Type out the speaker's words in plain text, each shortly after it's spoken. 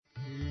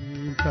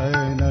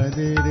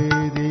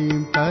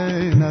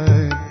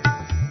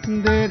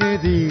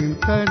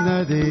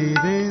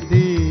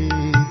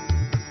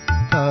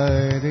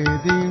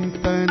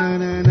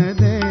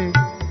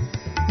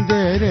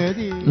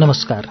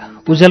नमस्कार।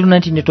 उज्यालो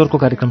 90 नेटवर्कको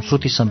कार्यक्रम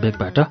श्रुति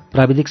सम्वेकबाट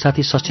प्राविधिक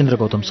साथी सचिन्द्र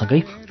गौतमसँगै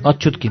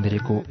अच्युत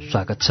घिमिरेको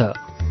स्वागत छ।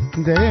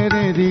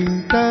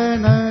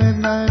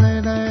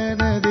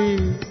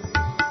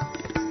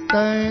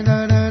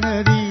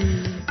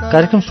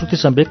 कार्यक्रम श्रुति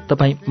सम्वेक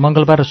तपाईँ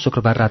मंगलबार र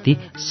शुक्रबार राति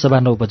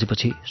 9:15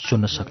 बजेपछि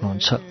सुन्न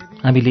सक्नुहुन्छ।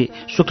 हामीले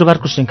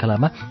शुक्रबारको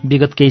श्रृङ्खलामा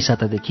विगत केही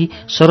सातादेखि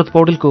शरद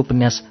पौडेलको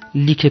उपन्यास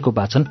लिखेको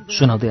वाचन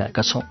सुनाउँदै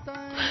आएका छौं।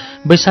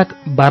 वैशाख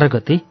 12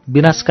 गते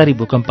विनाशकारी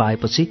भूकम्प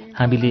आएपछि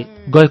हामीले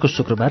गएको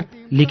शुक्रबार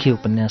लिखे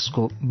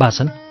उपन्यासको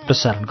वाचन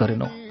प्रसारण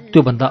गरेनौं।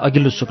 त्योभन्दा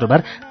अघिल्लो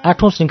शुक्रबार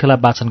 8औं श्रृङ्खला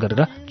वाचन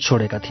गरेर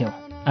छोडेका थियौं।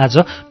 आज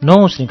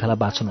 9औं श्रृङ्खला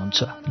वाचन हुन्छ,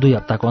 2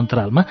 हप्ताको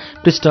अन्तरालमा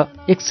पृष्ठ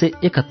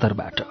 171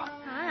 बाट।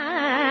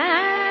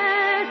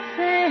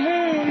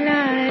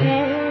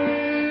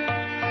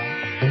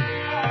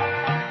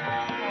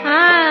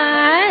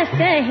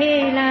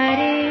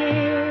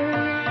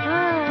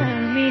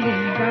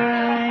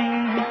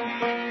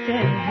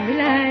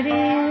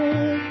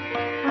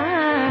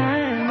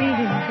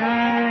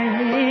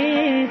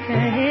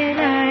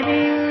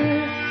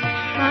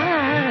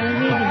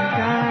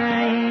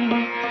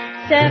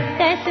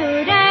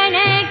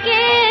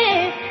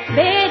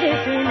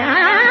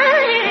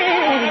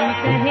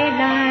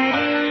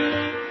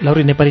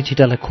 लौरी नेपाली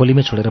ठिटालाई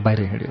खोलीमै छोडेर बाहिर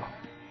हिँड्यो।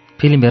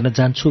 फिल्म हेर्न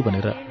जान्छु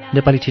भनेर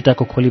नेपाली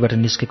ठिटाको खोलीबाट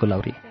निस्केको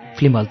लौरी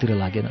फिल्म हलतिर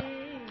लागेन।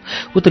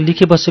 ऊ त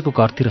लिखे बसेको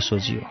घरतिर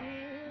सोझियो।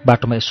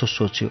 बाटोमा यसो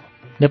सोच्यो,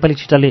 नेपाली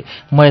ठिटाले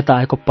म यता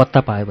आएको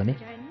पत्ता पायो भने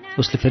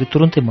उसले फेरि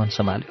तुरुन्तै मन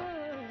सम्हाल्यो।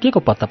 के को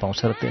पत्ता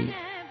पाउँछ र त्यसले?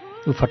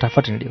 ऊ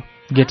फटाफट हिँड्यो,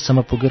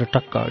 गेटसम्म पुगेर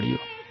टक्क अडियो।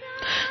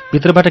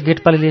 भित्रबाट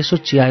गेटपालीले यसो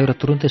चियायो र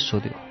तुरुन्तै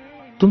सोध्यो,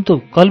 तुम तो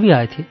कल भी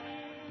आए थे,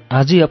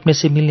 आज ही अपने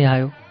से मिलने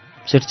आयो?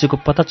 सेठ जी को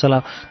पता चला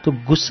तो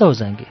गुस्सा हो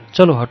जाएंगे,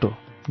 चलो हटो।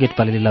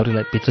 गेटपालीले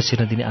लाउरीलाई भित्र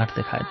छिर्न दिने आँट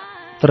देखाएन,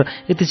 तर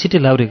यति छिटै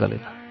लाउरी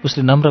गलेन।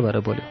 उसले नम्र भएर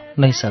बोल्यो,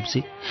 नहीं साहब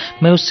जी,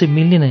 मैं उससे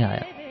मिलने नहीं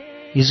आया,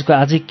 हिजको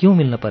आजै क्यों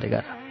मिल्न परेगा?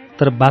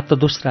 तर बात तो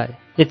दूसरा है,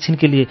 एकछिन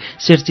के लिए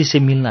सेठ जी से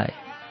मिल्न आए।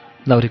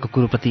 लाउरीको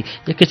कुरोप्रति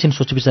एकैछिन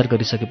सोचविचार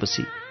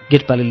गरिसकेपछि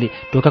गेटपालीले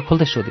ढोका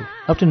खोल्दै सोध्यो,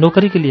 अपनी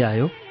नोकरी के लिए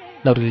आयो?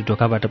 लाउरीले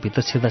ढोकाबाट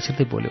भित्र छिर्दा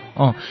छिर्दै बोल्यो,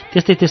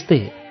 त्यस्तै त्यस्तै।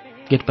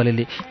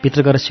 गेटपालीले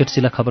भित्र गएर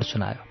सेठजीलाई खबर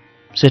सुनायो।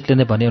 सेठले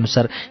नै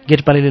भनेअनुसार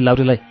गेटपालीले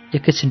लाउरीलाई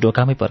एकैछिन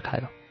ढोकामै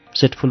पर्खायो।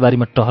 सेठ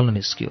फुलबारीमा टहल्न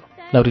निस्कियो।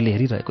 लाउरीले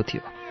हेरिरहेको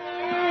थियो।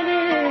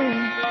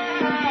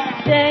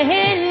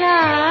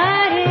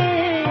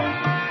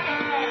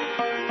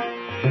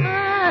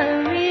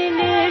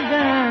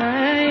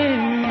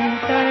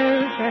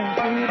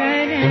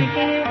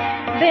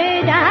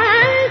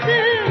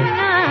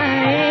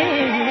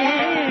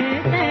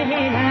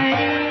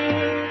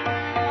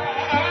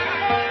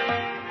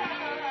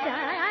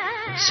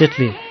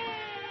 सेठले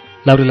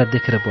लाउरीलाई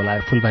देखेर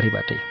बोलायो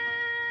फुलबारीबाटै।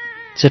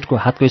 सेठको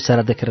हातको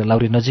इसारा देखेर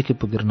लाउरी नजिकै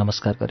पुगेर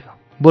नमस्कार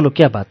गर्यो। बोलो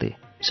क्या बात है?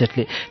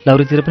 सेठले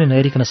लाउरीतिर पनि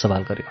नहेरिकन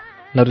सवाल गर्यो।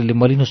 लाउरीले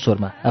मलिनो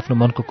स्वरमा आफ्नो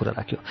मनको कुरा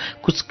राख्यो,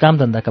 कुछ काम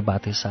धन्दाका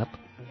बात है साहब।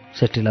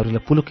 सेठले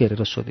लाउरीलाई पुलुक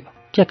हेरेर सोध्यो,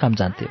 क्या काम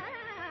जान्थ्यो?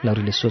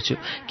 लाउरीले सोच्यो,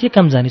 के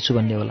काम जानिछु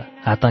भन्ने होला,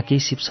 हातमा केही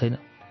सिप छैन।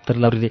 तर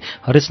लाउरीले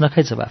हरेस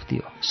नखाई जवाफ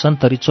दियो,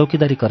 सन्तरी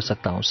चौकीदारी कर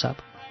सकता हूँ साहब।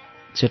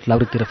 सेठ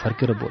लाउरीतिर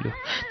फर्केर बोल्यो,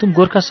 तुम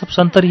गोरखा सब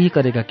सन्तरी ही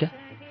करेगा क्या?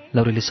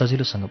 लाउरीले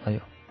सजिलोसँग भयो,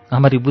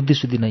 हमारी बुद्धि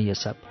सुद्धि नहीं है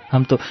साहब,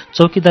 हम तो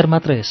चौकीदार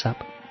मात्र है साहब।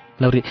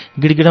 लाउरी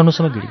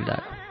गिड़गिड़ाउनुसम्म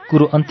गिड़गिड़ायो।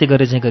 कुरो अन्त्य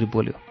गरे झैं गरी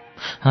बोल्यो,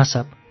 हाँ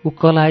साहब, वो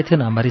कल आए थे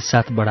ना हमारी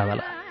साथ बड़ा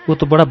वाला, वो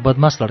तो बड़ा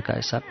बदमाश लड़का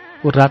है साहब,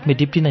 वो रात में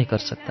ड्यूटी नहीं कर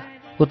सकता,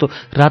 वो तो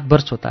रात भर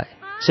सोता है,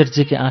 सेठ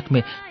जी के आंख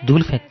में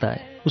धूल फेंकता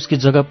है, उसकी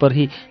जगह पर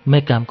ही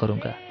मैं काम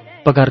करूंगा,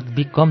 पगार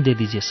भी कम दे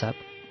दीजिए साहब।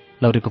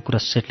 लाउरीको कुरा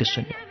सेठले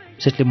सुन्यो।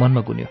 सेठले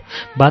मनमा गुन्यो,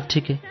 बात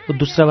ठीक है, वो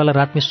दूसरा वाला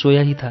रात में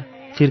सोया ही था,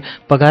 फिर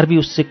पगार भी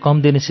उससे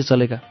कम देने से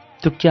चलेगा,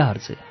 तो क्या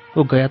हर्ज है,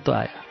 वो गया तो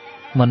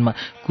आया। मनमा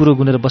कुरो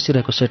गुनेर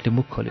बसिरहेको सेठले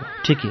मुख खोल्यो,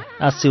 ठीक है,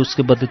 आज से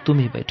उसके बदले तुम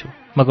ही बैठो,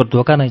 मगर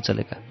धोखा नहीं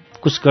चलेगा,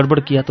 कुछ गड़बड़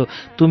किया तो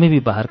तुम्हें भी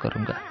बाहर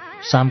करूंगा,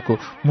 शाम को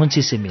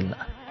मुंशी से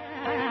मिलना।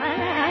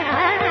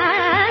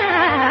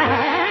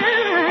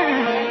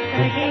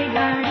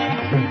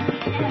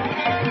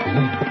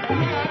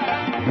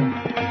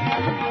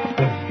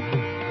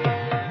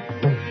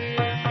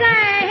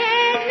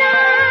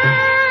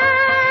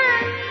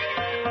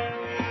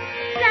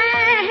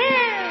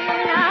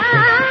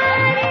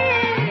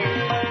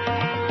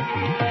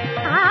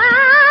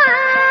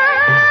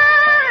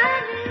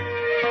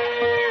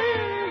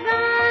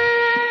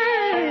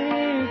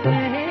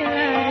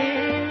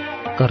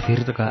 घर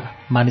फेरेका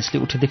मानिसले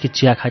उठेदेखि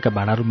चिया खाएका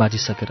भाँडाहरू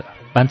माझिसकेर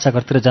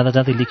भान्साघरतिर जाँदा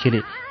जाँदै लिखेले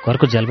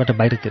घरको झ्यालबाट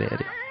बाहिरतिर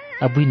हेऱ्यो।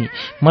 अब बुइनी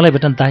मलाई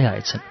भेट्न दाइ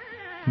आएछन्।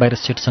 बाहिर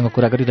सेठसँग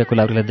कुरा गरिरहेको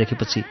लाउरीलाई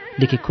देखेपछि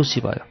लिखे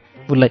खुसी भयो।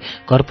 उसलाई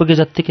घर पुगे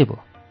जत्तिकै भयो।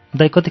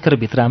 दाइ कतिखेर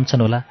भित्र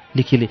आउँछन् होला?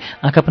 लिखीले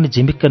आँखा पनि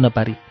झिमिक्क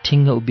नपारी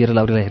ठिङ्ग उभिएर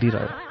लाउरीलाई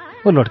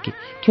हेरिरह्यो। ओ लड्की,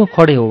 क्यों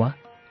खडे हो वहाँ?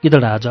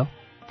 इधर आ जाओ।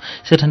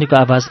 सेठानीको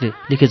आवाजले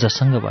लिखे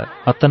झसङ्ग भयो।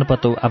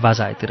 हत्तनपत्तो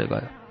आवाज आएतिर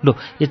गयो। लो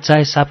ये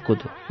चाय साप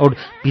कोदो और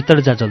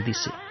भित्र जा जल्दी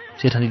से।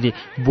 सेठानीले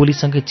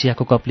बोलीसँगै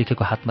चियाको कप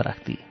लिखेको हातमा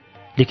राख्दिए।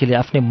 लिखेले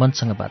आफ्नै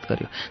मनसँग बात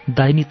गर्यो।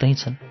 दाहिनी तहीँ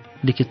छन्।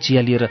 लिखे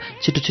चिया लिएर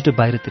छिटो छिटो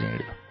बाहिरतिर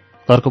हिँड्यो।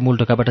 घरको मूल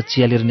ढोकाबाट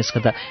चिया लिएर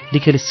निस्कँदा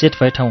लिखेले सेठ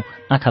भए ठाउँ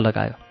आँखा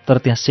लगायो, तर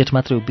त्यहाँ सेठ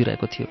मात्रै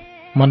उभिरहेको थियो।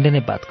 मनले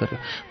नै बात गर्यो।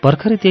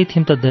 भर्खरै त्यही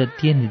थियौँ त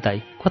दिए नि दाई,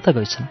 कता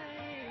गएछन्?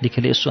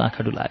 लिखेले यसो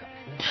आँखा डुलायो।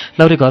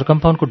 लाउरे घर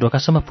कम्पाउन्डको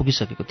ढोकासम्म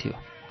पुगिसकेको थियो।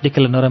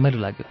 लिखेलाई नरमाइलो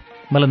लाग्यो।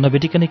 मलाई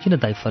नभेटिकनै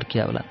किन दाई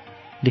फर्किया होला?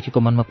 लिखेको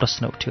मनमा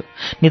प्रश्न उठ्यो।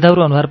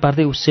 निदाउरो अनुहार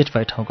पार्दै ऊ सेठ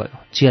भए ठाउँ गयो,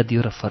 चिया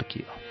दियो र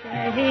फर्कियो।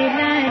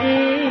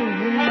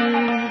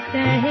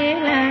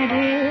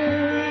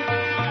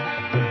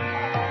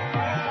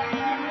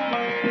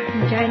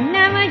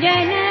 जन्म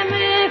जन्म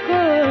को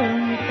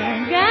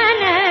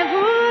सजन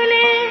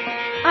भूले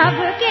अब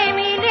के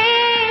मिले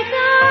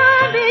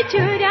सब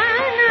छुरा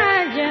न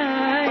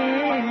जाए।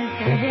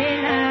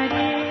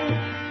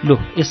 लो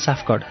ए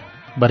साफकड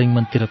बरिङ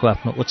मन्दिरको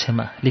आफ्नो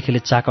ओछ्यामा लिखेले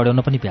चाक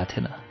अड्याउन पनि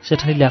भ्याथेन।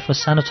 सेठानीले आफ्नो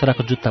सानो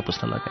छोराको जुत्ता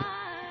पुस्न लगाए।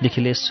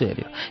 लिखेले यसो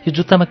हेऱ्यो। यो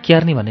जुत्तामा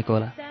क्यार्नी भनेको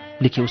होला।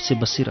 लिखे उससे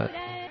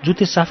बसिरह्यो।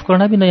 जूते साफ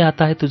करना भी नहीं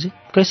आता है तुझे,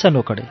 कैसा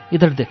नोकड़े,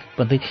 इधर देख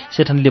भन्दै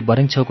सेठानीले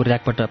बरिङ छेउको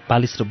र्याकबाट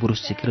पालिस र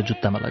बुरुस झिकेर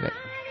जुत्तामा लगाए।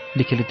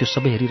 लिखेले त्यो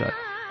सबै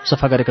हेरिरह्यो।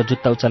 सफा गरेका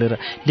जुत्ता उचालेर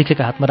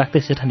लिखेका हातमा राख्दै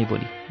सेठानी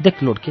बोली, देख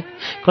लोड्के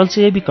कल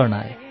से ये भी करना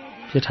है।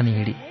 सेठानी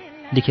हिँडी।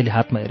 लिखेले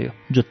हातमा हेऱ्यो,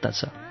 जुत्ता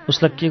छ।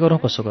 उसलाई के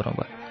गरौँ कसो गरौँ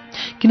भयो।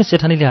 किन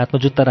सेठानीले हातमा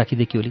जुत्ता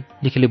राखिदिएकी होली?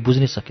 लिखेले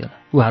बुझ्नै सकेन।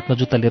 ऊ हातमा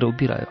जुत्ता लिएर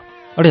उभिरह्यो।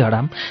 अरे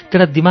हराम,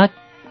 तेरा दिमाग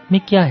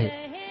में क्या है?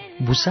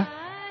 भुसा?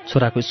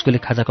 छोराको स्कुले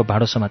खाजाको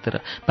भाँडो समातेर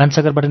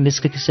भान्साघरबाट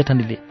निस्केकी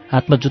सेठानीले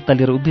हातमा जुत्ता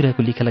लिएर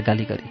उभिरहेको लिखेलाई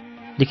गाली गरे।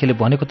 लिखेले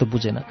भनेको त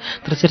बुझेन,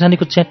 तर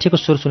सेठानीको च्याठिएको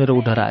स्वर सुनेर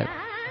ऊ डरायो।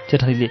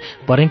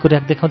 सेठानीले भरेङको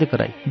र्याक देखाउँदै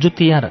कराई,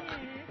 जुत्ती यहाँ राख।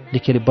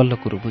 लिखेले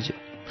बल्ल कुरो बुझ्यो।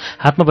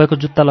 हातमा भएको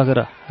जुत्ता लगेर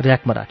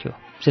र्याकमा राख्यो।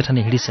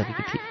 सेठानी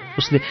हिँडिसकेकी थिए।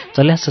 उसले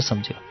झल्यास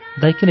सम्झ्यो,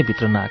 दाइ किन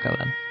भित्र नआएका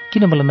होलान्,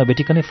 किन मलाई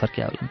नभेटिकनै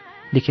फर्किया होलान्।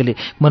 लिखेले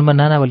मनमा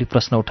नानावली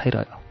प्रश्न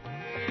उठाइरह्यो।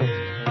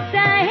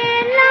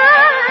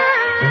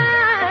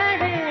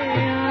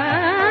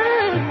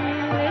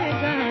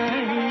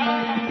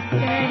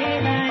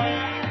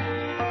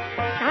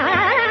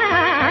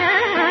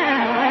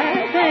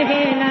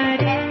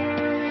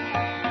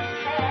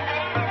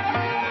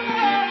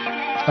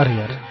 अरे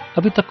यार,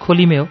 अभी तक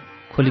खोली में हो।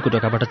 खोलीको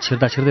ढोकाबाट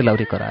छिर्दा छिर्दै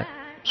लाउरी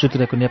करायो।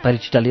 सुतिरहेको नेपाली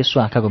ठिटाले यसो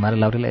आँखा घुमाएर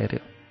लाउरीलाई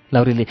हेऱ्यो।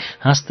 लाउरीले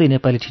हाँस्दै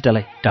नेपाली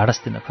ठिटालाई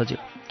ढाडस दिन खोज्यो।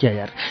 क्या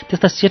यार,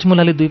 त्यस्ता सेठ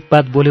मुलाले दुई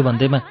बात बोल्यो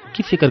भन्दैमा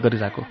के फिकर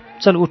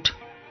गरिरहेको? चल उठ।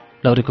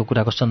 लाउरीको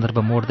कुराको सन्दर्भ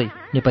मोड्दै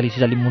नेपाली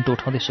ठिटाले मुन्टो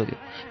उठाउँदै सोध्यो,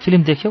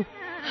 फिल्म देख्यौ?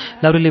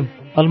 लाउरीले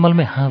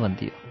अलमलमै हाँ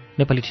भनिदियो।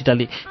 नेपाली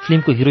ठिटाले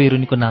फिल्मको हिरो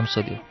हिरोइनको नाम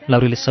सोध्यो।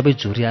 लाउरीले सबै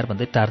झुरियार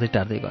भन्दै टार्दै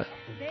टार्दै गयो।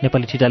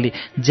 नेपाली ठिटाले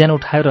ज्यान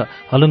उठाएर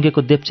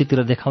हलुङ्गेको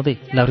देप्चीतिर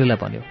देखाउँदै लाउरीलाई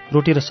भन्यो,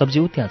 रोटी र सब्जी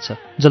ऊ त्यहाँ छ,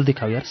 जल्दी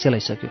खाऊ यार,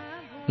 सेलाइसक्यो।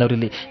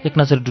 लाउरीले एक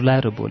नजर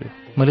डुलाएर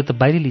बोल्यो, मैले त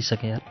बाहिर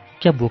लिइसकेँ यार,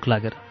 क्या भोक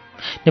लागेर।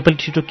 नेपाली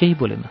ठिटो केही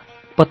बोलेन।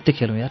 पत्ते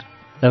खेलौँ यार।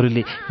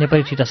 लाउरीले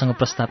नेपाली ठिटासँग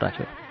प्रस्ताव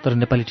राख्यो, तर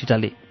नेपाली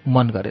ठिटाले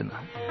मन गरेन।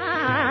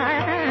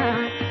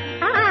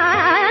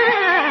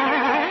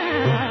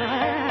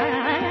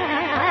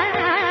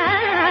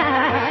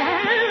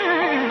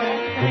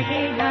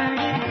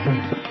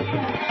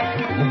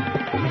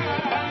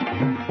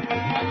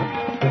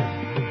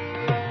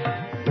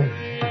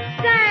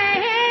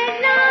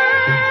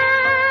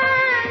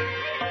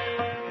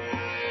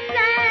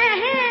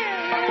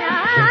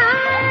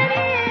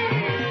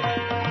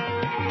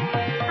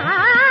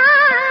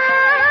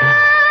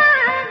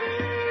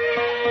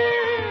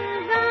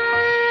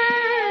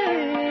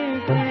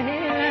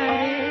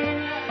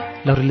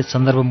 लाउरीले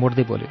सन्दर्भ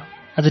मोड्दै बोल्यो,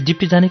 आज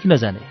डिप्टी जाने कि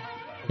नजाने?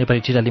 नेपाली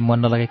ठिटाले मन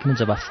नलगाइकन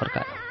जवाफ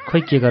फर्कायो,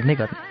 खोइ के गर्ने,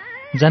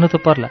 जानु त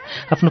पर्ला,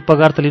 आफ्नो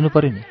पगार त लिनु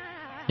पर्यो नि।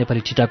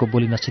 नेपाली ठिटाको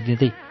बोली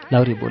नसिदिँदै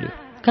लाउरी बोल्यो,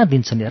 कहाँ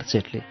दिन्छन् यार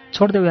सेठले,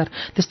 छोडिदेऊ यार,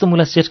 त्यस्तो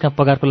मुला सेठ कहाँ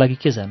पगारको लागि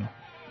के जानु।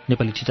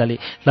 नेपाली ठिटाले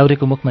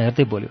लाउरीको मुखमा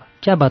हेर्दै बोल्यो,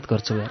 क्या बात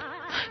गर्छौ यार,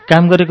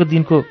 काम गरेको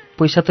दिनको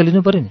पैसा त लिनु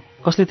पर्यो नि,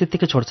 कसले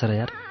त्यत्तिकै छोड्छ र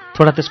यार,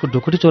 थोडा त्यसको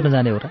ढुकुटी चोर्न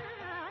जाने हो र?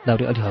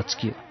 लाउरी अलि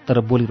हच्कियो,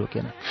 तर बोली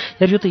रोकेन।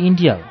 यार यो त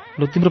इन्डिया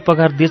हो, लो तिम्रो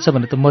पगार दिएछ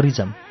भने त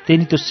मरिजाम, त्यही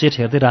नि त्यो सेठ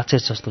हेर्दै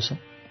राक्षस जस्तो छ।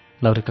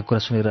 लाउरीका कुरा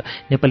सुनेर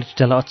नेपाली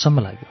ठिटालाई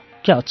अचम्म लाग्यो,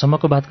 क्या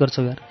अचम्मको बात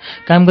गर्छौ यार,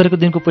 काम गरेको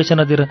दिनको पैसा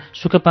नदिएर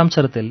सुख पाम्छ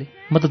र त्यसले,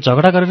 म त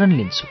झगडा गरेर नि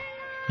लिन्छु।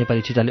 नेपाली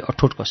ठिटाले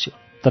अठोट कस्यो,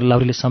 तर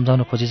लाउरीले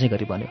सम्झाउन खोजे चाहिँ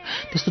गरी भन्यो,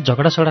 त्यस्तो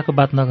झगडा सगडाको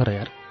बात नगर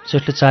यार,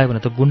 सेठले चाह्यो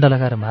भने त गुन्डा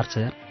लगाएर मार्छ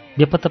यार,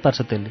 बेपत्ता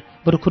पार्छ त्यसले,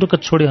 बरु खुरुक्क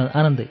छोड्यो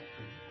आनन्दै।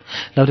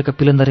 लाउरीका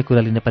पिलन्दरे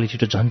कुराले नेपाली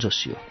ठिटो झन्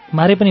जोसियो,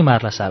 मारे पनि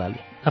मार्ला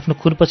सालाले, आफ्नो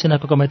खुन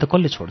पसिनाको कमाइ त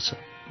कसले छोड्छ,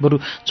 बरु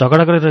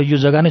झगडा गरेर यो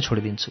जग्गा नै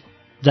छोडिदिन्छु,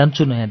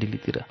 जान्छु नयाँ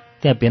दिल्लीतिर,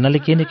 त्यहाँ भेनाले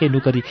केही न केही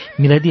नोकरी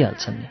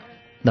मिलाइदिइहाल्छन् नि।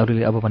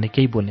 लाउरीले अब भने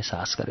केही बोल्ने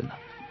साहस गरेन।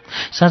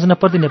 साँझ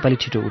नपर्दै नेपाली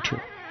ठिटो उठ्यो,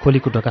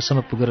 खोलीको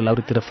ढोकासम्म पुगेर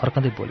लाउरीतिर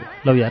फर्कँदै बोल्यो,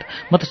 लौ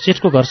यार, म त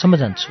सेठको घरसम्म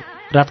जान्छु,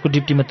 रातको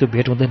ड्युटीमा त्यो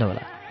भेट हुँदैन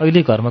होला,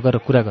 अहिले घरमा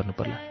गएर कुरा गर्नु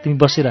पर्ला, तिमी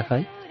बसिराख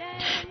है।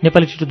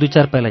 नेपाली ठिटो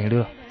 2-4 पाइला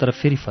हिँड्यो, तर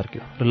फेरि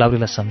फर्क्यो र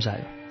लाउरीलाई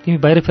सम्झायो, तिमी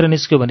बाहिर फेर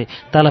निस्क्यौ भने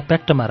ताला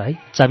प्याट्ट मार है,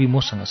 चाबी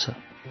मोसँग छ।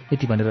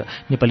 यति भनेर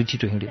नेपाली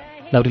छिटो हिँड्यो।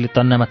 लाउरीले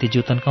तन्नामाथि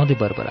जिउ तन्काउँदै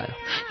बरबरायो,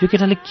 यो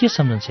केटाले के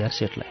सम्झन्छ यार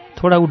सेठलाई?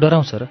 थोडा ऊ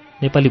डराउँछ र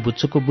नेपाली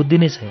बुच्चोको बुद्धि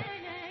नै छ।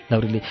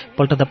 लाउरीले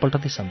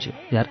पल्टदै सम्झ्यो,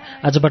 यार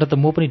आजबाट त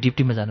म पनि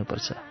ड्युटीमा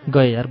जानुपर्छ।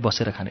 गए यार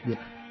बसेर खाने दिन।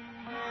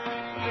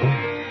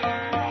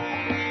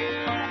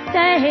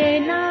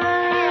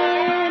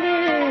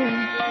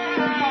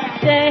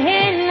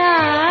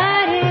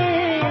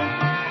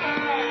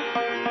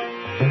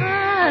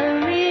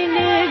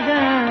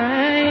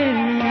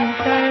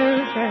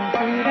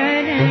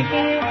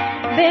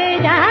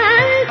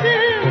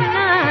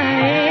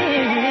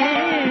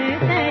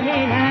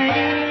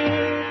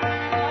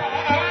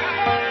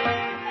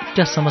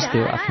 क्या समझते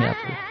हो अपने आप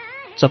को?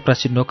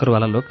 चपरासी नौकर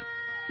वाला लोग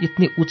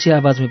इतनी ऊंची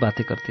आवाज में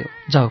बातें करते हो।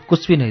 जाओ,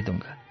 कुछ भी नहीं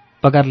दूंगा।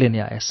 पगार लेने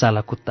आया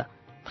साला कुत्ता।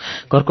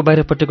 घरको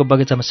बाहिरपट्टिको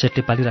बगैँचामा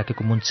सेटले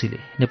पालिराखेको मुन्सीले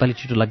नेपाली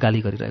छिटोलाई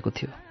गाली गरिरहेको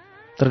थियो।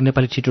 तर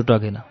नेपाली छिटो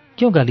डगेन।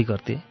 क्यों गाली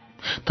करते?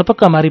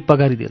 थपक्क हमारी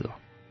पगारी दे दो,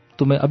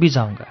 तो मैं अभी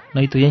जाऊंगा,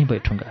 नहीं तो यहीं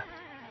बैठूंगा।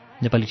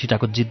 नेपाली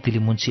छिटाको जिद्दीले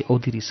मुन्सी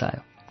औधी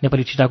रिसायो।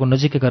 नेपाली छिटाको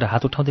नजिकै गएर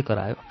हात उठाउँदै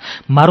करायो,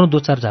 मारूं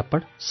 2-4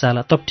 झापड़,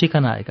 साला तब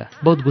ठिकाना आएगा,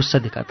 बहुत गुस्सा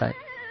दिखाता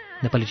है।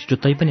 नेपाली छिटो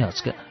तै पनि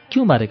हँस गया।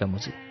 क्यों मारेगा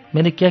मुझे?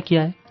 मैंने क्या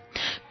किया है?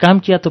 काम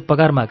किया तो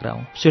पगार माग रहा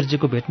हूं, सेठ जी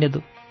को भेटने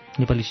दो।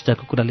 नेपाली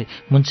छिटाको कुराले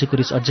मुन्सीको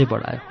रिस अझै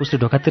बढायो। उसले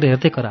ढोकातिर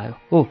हेर्दै करायो,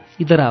 ओ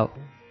इधर आओ।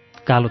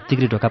 कालो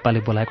तिग्री ढोकापाले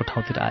बोलाएको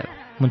ठाउँतिर आयो।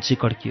 मुन्सी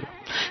कड्कियो,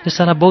 यो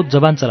साला बहुत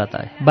जबान चलाता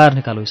है, बाहर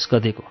निकालो इस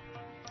गधेको।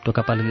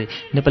 ढोकापालेले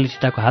नेपाली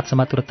छिटाको हात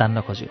समातेर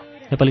तान्न खोज्यो।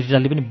 नेपाली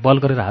छिटाले पनि बल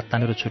गरेर हात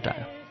तानेर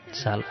छुटायो।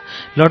 साला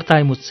लड्ता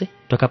आए मुझसे।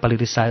 ढोकापाले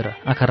रिसाएर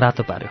आँखा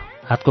रातो पार्यो।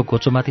 हातको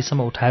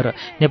घोचोमाथिसम्म उठाएर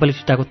नेपाली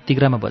छिटाको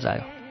तिग्रामा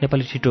बजायो।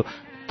 नेपाली छिटो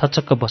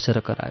थचक्क बसेर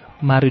करायो,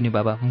 मार्यो नि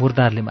बाबा,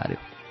 मुर्दारले मार्यो।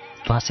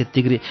 ध्वासे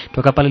तिग्रे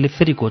ढोकापालेले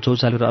फेरि घोचो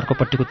उचालेर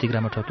अर्कोपट्टिको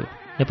तिग्रामा ठोक्यो।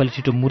 नेपाली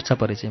छिटो मूर्छा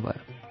परे चाहिँ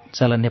भयो।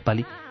 साला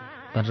नेपाली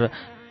भनेर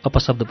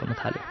अपशब्द बोल्न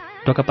थाल्यो।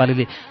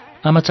 ढोकापालेले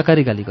आमा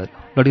चकारी गाली गर्यो।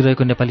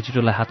 लडिरहेको नेपाली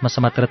छिटोलाई हातमा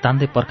समातेर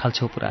तान्दै पर्खाल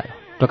छेउ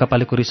पुर्यायो।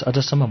 ढोकापालेको रिस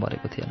अझसम्म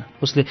मरेको थिएन।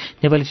 उसले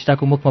नेपाली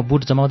छिटाको मुखमा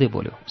बुट जमाउँदै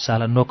बोल्यो,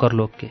 साला नोकर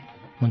लोग के।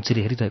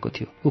 मुन्सीले हेरिरहेको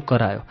थियो। ऊ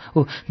करायो,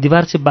 ओ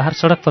दीवार से बाहर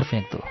सडक पर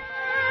फेंक दो।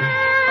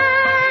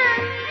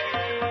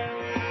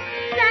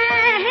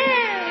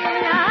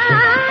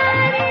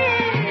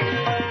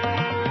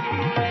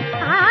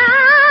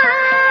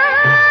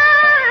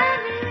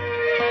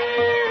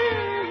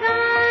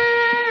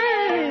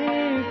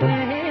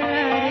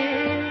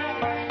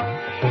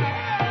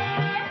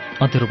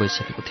 अँधेरो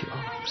भइसकेको थियो।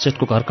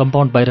 सेटको घर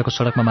कम्पाउन्ड बाहिरको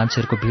सडकमा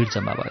मान्छेहरूको भिड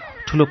जम्मा भयो।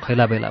 ठुलो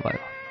खैला बेला भयो।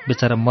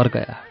 बेचारा मर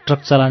गया,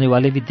 ट्रक चलाने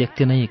वाले भी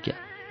देखते नहीं क्या?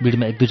 भीड़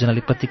में 1-2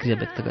 जनाले प्रतिक्रिया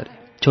व्यक्त गरे।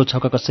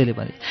 छेउछाउका कसैले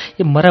भने,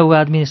 ये मरा हुआ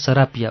आदमी ने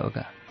शराब पिया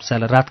होगा,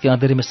 साला रात के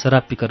अंधेरे में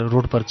शराब पीकर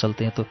रोड पर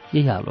चलते हैं तो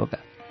यही हाल होगा।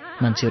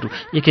 मान्छेहरू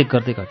एक एक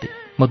गर्दै घटे।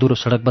 मधुरो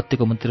सडक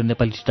बत्तीको मुन्तिर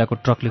नेपाली छिटाको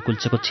ट्रकले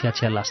कुल्चेको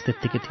छिया लास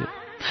त्यत्तिकै थियो।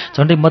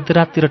 झण्डै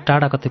मध्यराततिर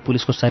टाढा कतै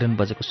पुलिसको साइरन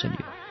बजेको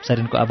सुनियो।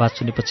 साइरनको आवाज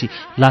सुनेपछि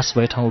लास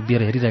भए ठाउँ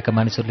उभिएर हेरिरहेका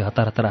मानिसहरूले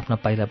हतार हतार आफ्ना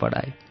पाइला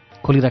बढाए।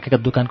 खोलिराखेका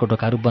दोकानको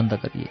ढोकाहरू बन्द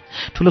गरिए।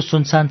 ठुलो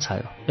सुनसान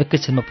छायो।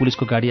 एकैछिनमा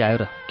पुलिसको गाडी आयो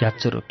र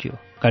घ्याच्चो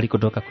रोकियो। गाडीको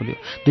ढोका खुल्यो।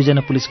 2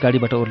 जना पुलिस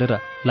गाडीबाट ओर्लेर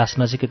लास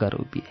नजिकै गएर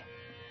उभिए।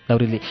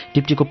 लाउरीले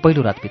डिप्टीको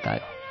पहिलो रात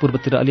बितायो।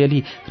 पूर्वतिर अलिअलि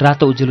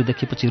रातो उज्यालो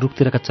देखेपछि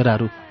रुखतिरका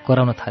चराहरू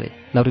कराउन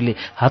थाले। लाउरीले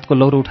हातको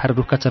लौरो उठाएर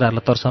रुखका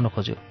चराहरूलाई तर्साउन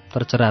खोज्यो,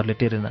 तर चराहरूले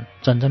टेरेनन्।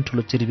 झन्झन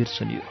ठुलो चिरबिर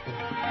सुनियो।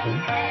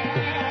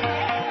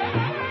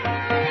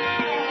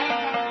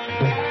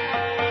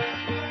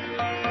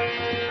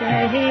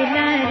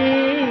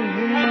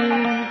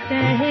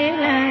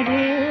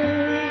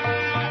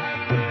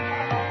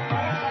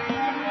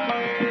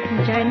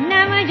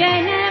 जन्म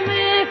जन्म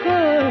को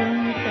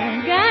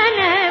संगन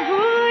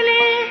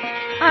भूले,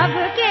 अब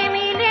के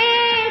मिले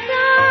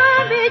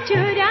सब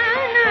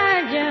चुराना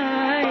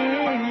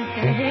जाए,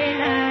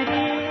 कहला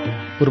रे।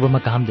 पूर्वमा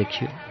घाम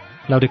देखियो।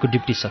 लाउरीको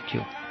डिप्टी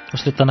सकियो।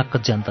 उसले तनक्क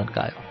ज्यान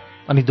तन्कायो।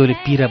 अनि दोले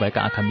पीरा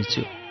भएका आँखा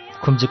मिच्यो।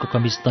 खुम्जेको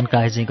कमिज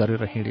तन्काए चाहिँ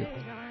गरेर हिँड्यो।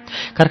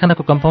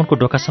 कारखानाको कम्पाउन्डको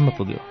ढोकासम्म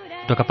पुग्यो।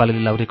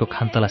 ढोकापालेले लाउरीको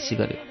खानतलासी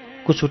गर्यो।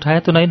 कुछ उठाए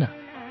त नैन?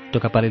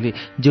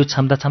 ढोकापालेले जिउ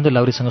छाम्दा छाम्दै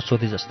लाउरीसँग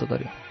सोधे जस्तो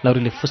गर्यो।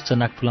 लाउरीले फुस्च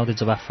नाक फुलाउँदै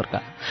जवाफ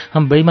फर्कायो,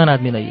 हम बेईमान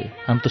आदमी नहीं है,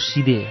 हम तो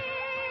सीधे है।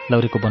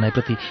 लाउरीको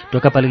भनाइप्रति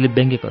ढोकापालेले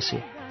व्यङ्ग्य कस्यो,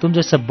 तुम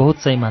जैसा बहुत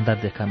सा ईमानदार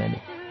देखा मैंने।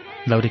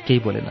 लाउरी केही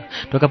बोलेन।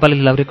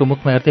 ढोकापालेले लाउरीको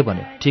मुखमा हेर्दै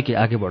भन्यो, ठिक है,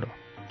 आगे बढो।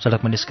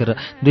 सडकमा निस्केर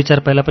 2-4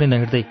 पाइला पनि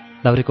नहिँड्दै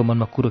लाउरीको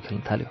मनमा कुरो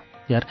खेल्न थाल्यो,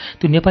 यार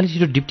त्यो नेपाली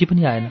छिटो डिप्टी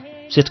पनि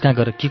आएन, सेठ कहाँ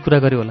गएर के कुरा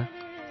गर्यो होला?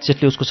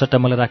 सेठले उसको सट्टा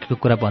मलाई राखेको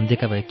कुरा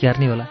भनिदिएका भए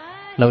क्यार्ने होला?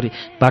 लाउरी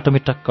बाटोमै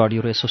टक्क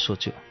अडियो र यसो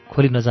सोच्यो,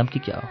 खोली नजाम कि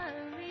क्या हो?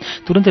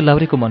 तुरन्तै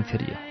लाउरीको मन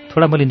फेरियो,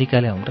 थोडा मैले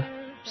निकाले हौँ र,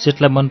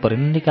 सेठलाई मन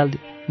परेन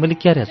निकालिदियो, मैले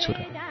क्यार्या छु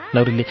र।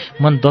 लाउरीले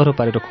मन दह्रो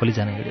पारेर खोली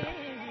जान हिँड्यो।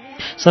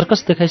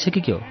 सर्कस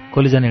देखाइसक्यो के हो?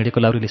 खोली जान हिँडेको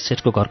लाउरीले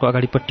सेठको घरको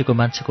अगाडिपट्टिको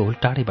मान्छेको हुल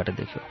टाढैबाट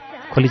देख्यो।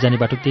 खोली जाने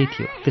बाटो त्यही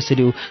थियो,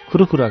 त्यसैले ऊ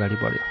खुरुखुरु अगाडि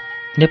बढ्यो।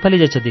 नेपाली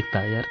जैसा देख्ता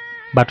यार।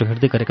 बाटो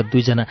हिँड्दै गरेका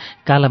 2 जना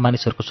काला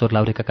मानिसहरूको स्वर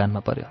लाउरीका कानमा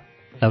पर्यो।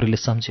 लाउरीले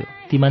सम्झ्यो,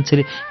 ती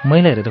मान्छेले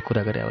मैला हेरेर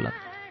कुरा गरे होला।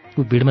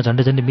 ऊ भिडमा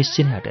झन्डै झन्डै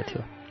मिस्चिनै हाटेको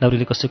थियो।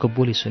 लाउरीले कसैको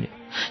बोली सुन्यो,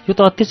 यो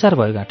त अत्याचार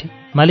भयो गाँठी,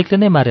 मालिकले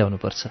नै मारे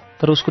आउनुपर्छ,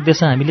 तर उसको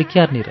देशमा हामीले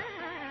क्यार्ने र?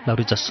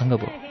 लाउरी जससँग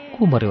भयो।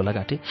 को मर्यो होला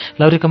घाँटे?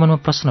 लाउरीका मनमा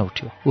प्रश्न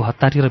उठ्यो। ऊ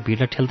हतारिएर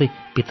भिडलाई ठेल्दै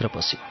भित्र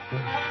पस्यो।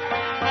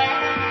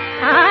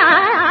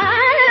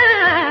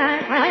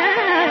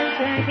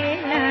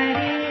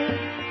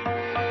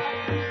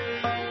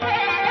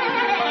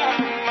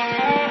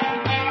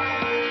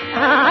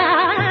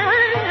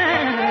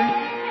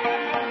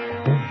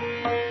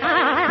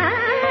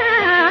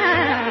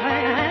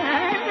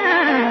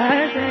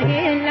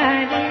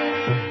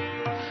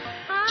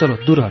 चलो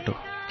दूर हटो,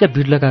 क्या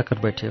भीड़ लगाकर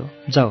बैठे हो?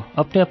 जाओ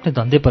अपने अपने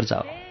धंधे पर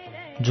जाओ।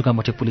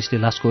 जुगामुठे पुलिसले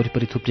लासको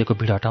वरिपरि थुप्रिएको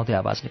भिड हटाउँदै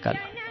आवाज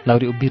निकाल्यो।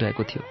 लाउरी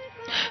उभिरहेको थियो।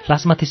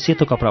 लासमाथि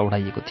सेतो कपडा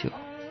ओढाइएको थियो।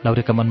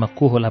 लाउरीका मनमा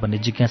को होला भन्ने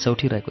जिज्ञासा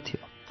उठिरहेको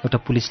थियो। एउटा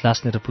पुलिस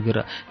लास लिएर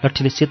पुगेर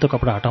लट्ठीले सेतो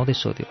कपडा हटाउँदै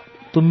सोध्यो,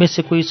 तुम में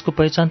से कोई इसको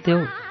पहचानते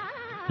हो?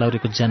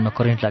 लाउरीको ज्यानमा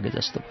करेन्ट लागे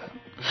जस्तो भयो।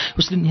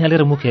 उसले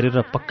निहालेर मुख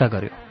हेरेर पक्का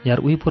गर्यो,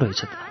 यार उही पो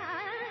रहेछ त।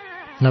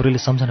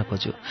 लाउरीले सम्झन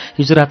खोज्यो,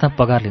 हिजो रातमा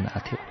पगार लिन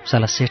आएको थियो,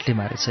 साला सेठले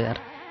मारेछ यार।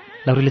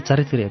 लाउरीले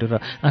चारैतिर हेरेर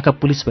आँखा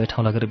पुलिस भए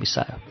ठाउँ लगेर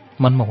बिसायो।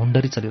 मनमा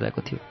हुन्डरी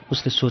चलिरहेको थियो।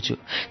 उसले सोच्यो,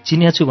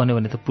 चिनिया छु भन्यो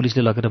भने त पुलिसले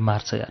लगेर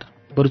मार्छ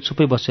यार, बरु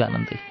चुपै बस्यो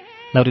आनन्दै।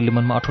 लाउरीले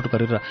मनमा अठोट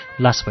गरेर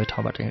लास भए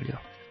ठाउँबाट हिँड्यो।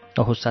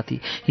 अहो साथी,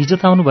 हिजो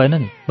त आउनु भएन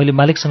नि, मैले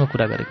मालिकसँग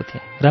कुरा गरेको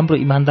थिएँ, राम्रो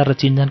इमान्दार र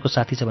चिन्जानको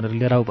साथी छ भनेर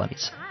लिएर आऊ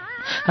भनिन्छ।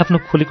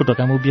 आफ्नो खोलेको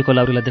ढोकामा उभिएको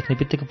लाउरीलाई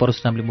देख्ने बित्तिकै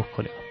परशुरामले मुख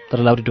खोल्यो,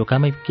 तर लाउरी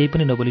ढोकामै केही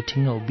पनि नबोली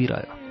ठिङ्ग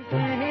उभिरह्यो।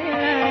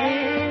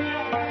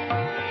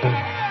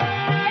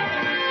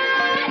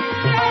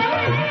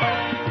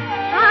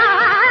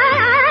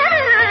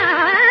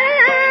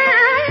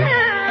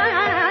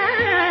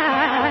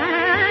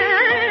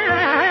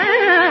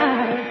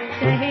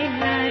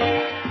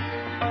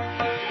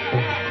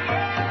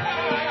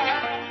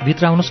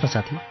 भित्र आउनुहोस् न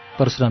साथी,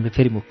 परशुरामले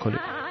फेरि मुख खोल्यो।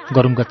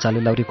 गरुम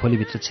गच्चाले लाउरी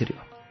खोलीभित्र छिर्यो।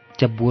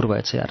 त्यहाँ बोर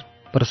भएछ यार।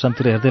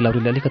 परशुरामतिर हेर्दै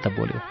लाउरीले अलिकता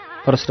बोल्यो।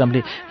 परशुरामले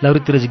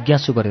लाउरीतिर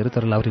जिज्ञासु गरेर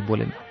तर लाउरी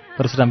बोलेन।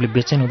 परशुरामले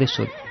बेचैन हुँदै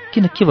सोध्यो,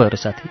 किन, के भयो र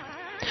साथी?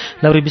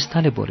 लाउरी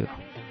बिस्तारले बोल्यो,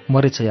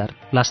 मरेछ यार,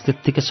 लास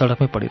त्यत्तिकै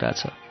सडकमै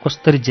पडिरहेछ,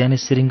 कस्तरी ज्यानै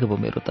सिरिङ्ग भयो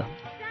मेरो त।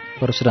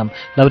 परशुराम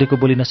लाउरीको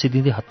बोली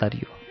नसिदिँदै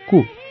हतारियो,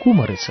 को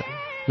मरेछ?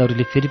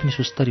 लाउरीले फेरि पनि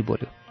सुस्तरी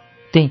बोल्यो,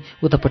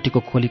 त्यही उतापट्टिको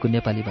खोलीको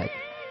नेपाली भाइ।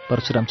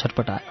 परशुराम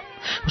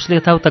छटपटायो। उसले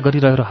यताउता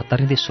गरिरहेर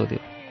हतारिँदै सोध्यो,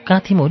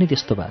 कहाँ थियौँ हो नि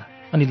त्यस्तो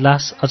भए, अनि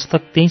लास अझ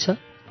तक त्यहीँ छ?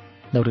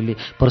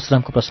 लाउरीले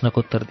परशुरामको प्रश्नको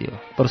उत्तर दियो।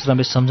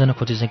 परशुरामले सम्झन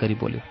खोजे चाहिँ गरी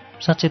बोल्यो,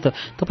 साँच्चै त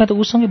तपाईँ त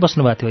उसँगै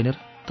बस्नुभएको थियो होइन र?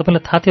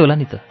 तपाईँलाई थाहा थियो होला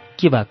नि त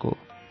के भएको हो,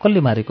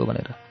 कसले मारेको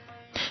भनेर?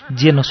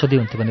 जे नसोधे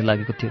हुन्थ्यो भन्ने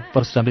लागेको थियो।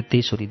 परशुरामले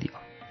त्यही सोधिदियो।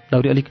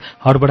 लाउरी अलिक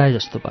हडबडाए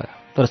जस्तो भयो,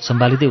 तर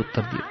सम्हालिँदै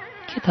उत्तर दियो,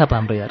 के थाहा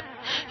पाम्रो यार,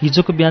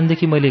 हिजोको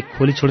बिहानदेखि मैले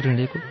खोली छोडेर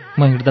हिँडेको,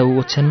 म हिँड्दा ऊ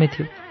ओछ्यानमै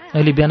थियो,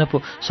 अहिले बिहान पो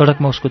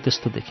सडकमा उसको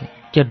त्यस्तो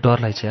देखेँ, क्या डर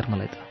लागेछ यार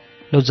मलाई त।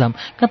 लौ जाम,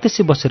 कहाँ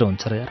त्यसै बसेर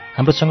हुन्छ र यार,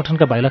 हाम्रो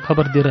सङ्गठनका भाइलाई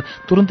खबर दिएर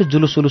तुरुन्तै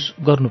जुलुस उलुस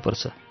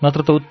गर्नुपर्छ,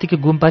 नत्र त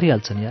उत्तिकै गुम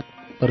पारिहाल्छ नि यार।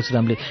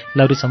 परशुरामले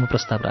लाउरीसम्म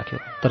प्रस्ताव राख्यो,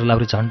 तर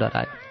लाउरी झन्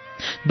डरायो।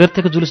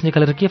 व्यर्थको जुलुस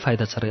निकालेर के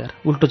फाइदा छ र यार,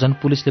 उल्टो झन्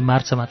पुलिसले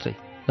मार्छ मात्रै।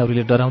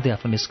 लाउरीले डराउँदै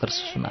आफ्नो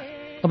निष्कर्ष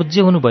सुनायो। अब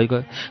जे हुनु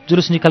भइगयो,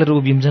 जुलुस निकालेर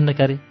ऊ भीमजन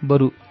क्यारे,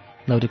 बरु।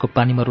 लाउरीको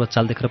पानी मरुवा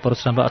चाल देखेर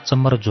परशुरामलाई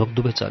अचम्म र झोक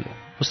दुवै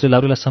चल्यो। उसले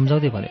लाउरीलाई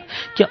सम्झाउँदै भन्यो,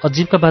 क्या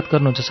अजीबका बात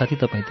गर्नुहुन्छ साथी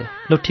तपाईँ त।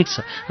 ल ठिक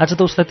छ, आज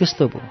त उसलाई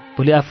त्यस्तो भयो,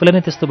 भोलि आफूलाई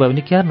नै त्यस्तो भयो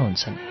भने के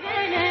हार्नुहुन्छ नि?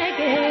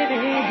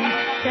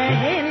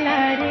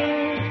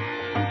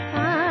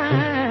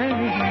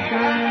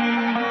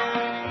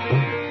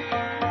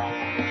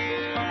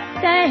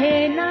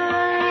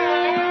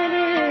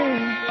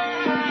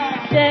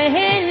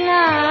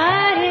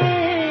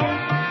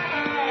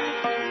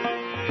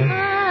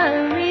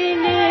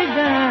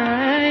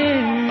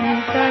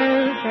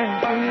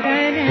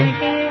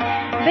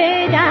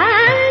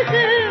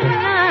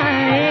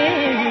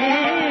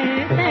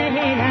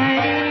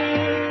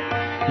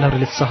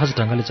 लाउरीले सहज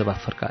ढङ्गले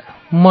जवाफ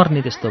फर्कायो,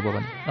 मर्ने त्यस्तो भयो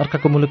भने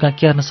अर्काको मुलुक कहाँ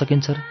के हार्न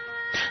सकिन्छ र?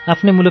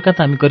 आफ्नै मुलुक त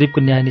हामी गरिबको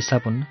न्याय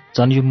निसाब हुन्न,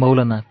 झन् यो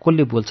मौलाना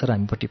कसले बोल्छ र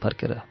हामीपट्टि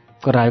फर्केर?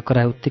 करायो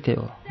उत्तिकै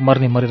हो,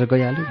 मर्ने मरेर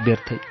गइहाल्यो,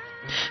 व्यर्थै।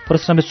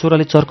 परशुरामले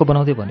छोराले चर्को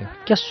बनाउँदै भन्यो,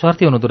 क्या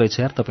स्वार्थी हुनुहुँदो रहेछ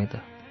यार तपाईँ त।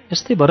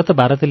 यस्तै भएर त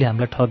भारतले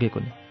हामीलाई ठगेको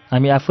नि,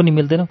 हामी आफू नि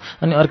मिल्दैनौँ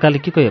अनि अर्काले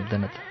के को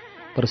हेप्दैन त।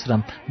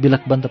 परशुराम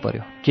बिलक बन्द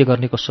पर्यो, के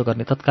गर्ने कसो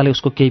गर्ने तत्कालै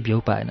उसको केही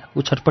भ्यू पाएन,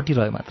 ऊ छटपट्टि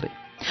रह्यो मात्रै।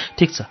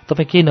 ठिक छ,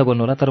 तपाईँ केही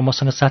नबोल्नु होला, तर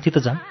मसँग साथी त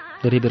जाम।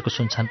 धेरै बेरको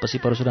सुनछानपछि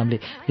परशुरामले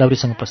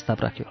लाउरीसँग प्रस्ताव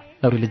राख्यो।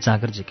 लाउरीले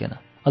जाँगर झिकेन,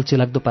 अल्छी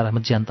लाग्दो पारामा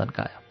ज्यान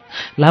तन्कायो।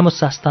 लामो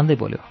सास तान्दै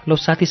बोल्यो, लौ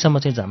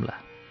साथीसम्म चाहिँ जाम्ला।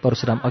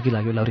 परशुराम अघि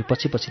लाग्यो, लाउरी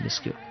पछि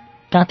निस्क्यो।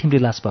 कहाँ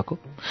तिम्रो लास भएको?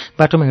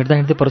 बाटोमा हिँड्दा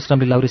हिँड्दै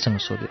परशुरामले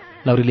लाउरीसँग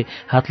सोध्यो। लाउरीले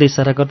हातले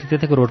इसारा गर्दै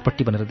त्यतैको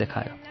रोडपट्टि भनेर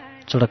देखायो।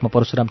 सडकमा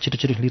परशुराम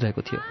छिटो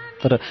हिँडिरहेको थियो,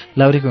 तर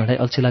लाउरीको हिँडाइ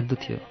अल्छी लाग्दो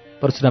थियो।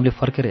 परशुरामले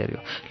फर्केर हेऱ्यो,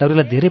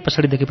 लाउरीलाई धेरै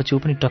पछाडि देखेपछि ऊ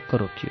पनि टक्क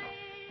रोकियो।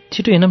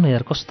 छिटो हिँडौँ न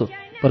यार, कस्तो?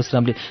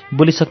 परशुरामले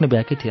बोलिसक्ने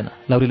भएकै थिएन।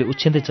 लाउरीले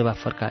उछिन्दै जवाफ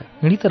फर्कायो,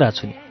 हिँडी त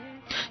रहेछु नि,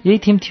 यही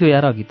थिम थियो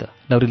यार अघि त।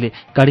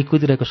 लाउरीले गाडी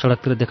कुदिरहेको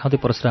सडकतिर देखाउँदै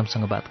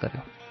परशुरामसँग बात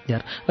गर्यो,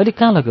 यार अहिले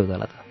कहाँ लग्यो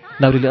होला त?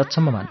 लाउरीले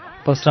अचम्म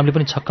मान्यो। परशुरामले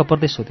पनि छक्क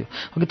पर्दै सोध्यो,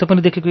 अघि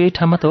तपाईँले देखेको यही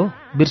ठाउँमा त हो,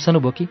 बिर्सनु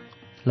भयो कि?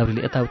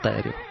 लाउरीले यताउता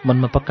हेऱ्यो,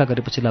 मनमा पक्का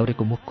गरेपछि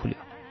लाउरीको मुख खुल्यो,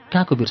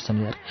 कहाँको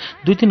बिर्सनु यार,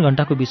 2-3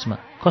 घन्टाको बिचमा,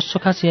 कसो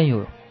खास यहीँ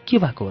हो, के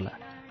भएको होला?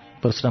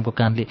 परशुरामको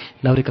कानले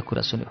लाउरीका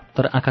कुरा सुन्यो,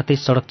 तर आँखा त्यही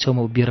सडक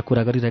छेउमा उभिएर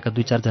कुरा गरिरहेका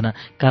 2-4 जना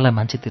काला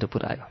मान्छेतिर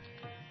पुऱ्यायो।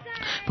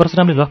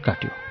 परशुरामले लक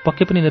काट्यो,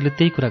 पक्कै पनि यिनीहरूले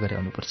त्यही कुरा गरे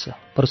आउनुपर्छ।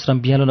 परशुराम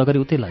बिहालो नगरी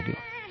उतै लाग्यो,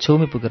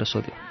 छेउमै पुगेर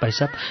सोध्यो, भाइ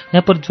साहब,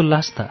 यहाँ पर जो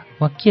लास था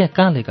वहाँ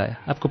कहाँ ले गया,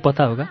 आपको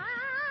पता होगा?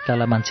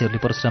 काला मान्छेहरूले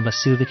परशुरामलाई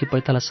शिरदेखि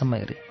पैतालासम्म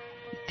हेरे।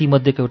 ती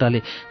मध्येको एउटाले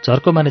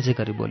झर्को मानेजे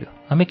गरी बोल्यो,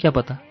 हमें क्या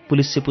पता,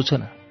 पुलिस से पूछो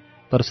न।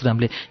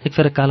 परशुरामले एक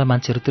फेर काला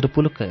मान्छेहरूतिर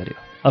पुलुक्क हेऱ्यो।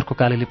 अर्को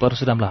कालेले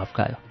परशुरामलाई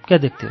हप्कायो, क्या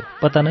देख्थ्यो,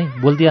 पता नै,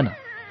 बोल दिया न।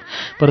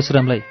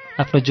 परशुरामलाई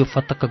आफ्नो जिउ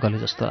फतक्क गले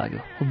जस्तो लाग्यो।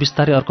 ऊ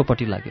बिस्तारै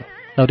अर्कोपट्टि लाग्यो।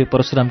 लाउरी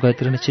परशुराम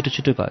गएतिर नै छिटो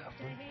छिटो गयो।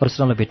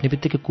 परशुरामलाई भेट्ने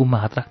बित्तिकै कुममा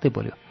हात राख्दै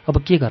बोल्यो, अब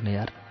के गर्ने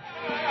यार?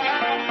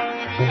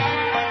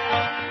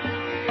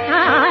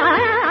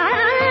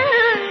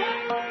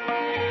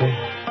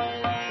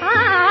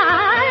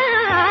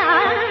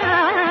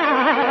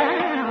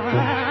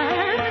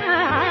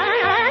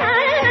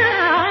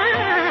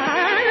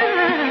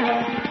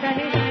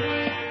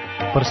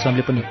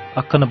 परशुरामले पनि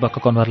अक्क न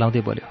बक्क कन्वर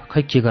लाउँदै बोल्यो,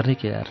 खै के गर्ने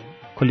के यार?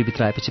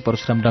 खोलीभित्र आएपछि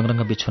परशुराम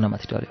डङरङ्ग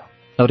बिछौनामाथि डर्यो।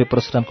 लाउरे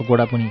परशुरामको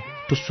गोडा पनि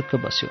टुस्सुक्क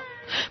बस्यो।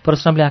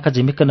 परशुरामले आँखा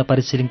झिमिक्क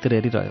नपारी सिलिङतिर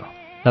हेरिरह्यो।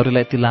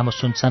 लाउरेलाई यति लामो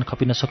सुनसान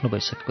खपिन सक्नु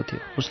भइसकेको थियो।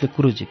 उसले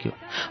कुरो झिक्यो,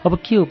 अब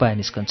के उपाय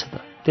निस्कन्छ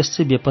त?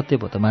 त्यसै बेपत्ते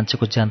भयो त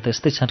मान्छेको ज्यान त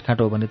यस्तै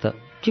छाँटकाँटो हो भने त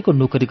के को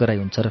नोकरी गराइ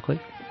हुन्छ र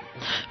खोइ?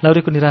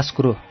 लाउरेको निराश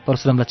कुरो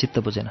परशुरामलाई चित्त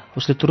बुझेन।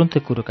 उसले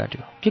तुरुन्तै कुरो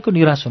काट्यो, के को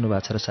निराश हुनु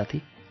भएको छ र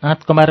साथी?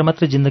 आँत कमाएर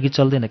मात्रै जिन्दगी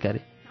चल्दैन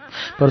क्यारे?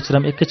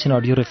 परशुराम एकैछिन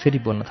अडियो र फेरि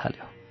बोल्न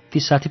थाल्यो, ती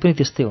साथी पनि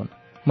त्यस्तै हुन्।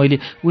 मैले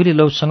उहिले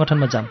लौ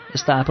सङ्गठनमा जाम,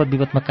 यस्ता आपद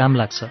विपदमा काम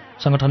लाग्छ,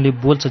 सङ्गठनले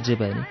बोल्छ जे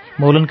भए नि,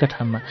 मौलनका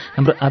ठाउँमा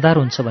हाम्रो आधार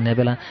हुन्छ भन्ने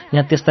बेला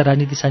यहाँ त्यस्ता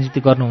राजनीति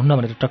गर्नुहुन्न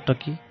भनेर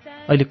टकटकी।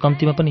 अहिले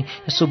कम्तीमा पनि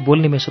यसो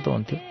बोल्ने मेसो त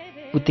हुन्थ्यो।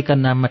 उतिका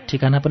नाममा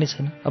ठिकाना पनि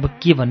छैन, अब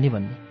के भन्ने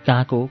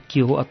कहाँको हो के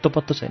हो अत्तो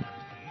पत्तो छैन।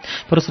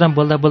 परशुराम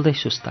बोल्दा बोल्दै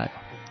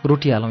सुस्तायो,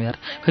 रोटी हालौँ यार,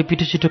 खै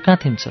पिठो छिटो कहाँ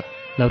थिन्छ?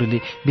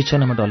 लाउरीले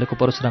बिछौनामा ढलेको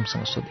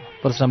परशुरामसँग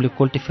सोध्यो। परशुरामले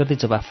कोल्टी फेर्दै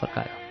जवाफ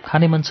फर्कायो,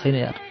 खाने मन छैन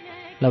यार।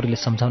 लाउरीले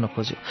सम्झाउन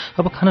खोज्यो,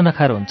 अब खाना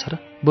नखाएर हुन्छ र?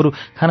 बरु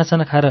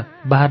खानासाना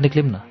खाएर बाहिर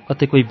निक्लिम न,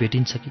 कतै कोही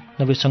भेटिन्छ कि,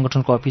 नभए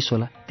सङ्गठनको अफिस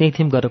होला, त्यहीँ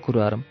थिम गएर कुरो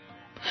हारौँ।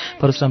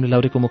 परशुरामले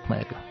लाउरीको मुखमा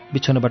हेऱ्यो,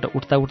 बिछौनाबाट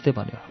उठ्दा उठ्दै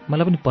भन्यो,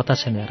 मलाई पनि पता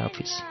छैन यार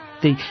अफिस,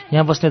 त्यही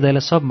यहाँ बस्ने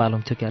दाइलाई सब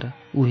मालुम थियो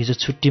क्यार। ऊ हिजो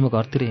छुट्टीमा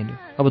घरतिर हिँड्यो,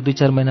 अब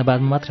 2-4 महिना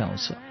बादमा मात्रै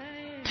आउँछ।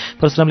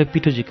 परशुरामले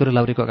पिठो झिकेर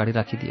लाउरीको अगाडि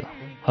राखिदियो।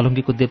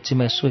 हलुङ्गीको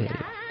देप्चीमा यसो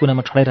हेऱ्यो,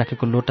 कुनामा ठडाइ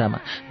राखेको लोटामा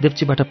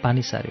देप्चीबाट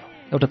पानी सार्यो।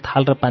 एउटा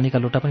थाल र पानीका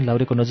लोटा पनि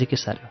लाउरीको नजिकै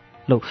सार्यो।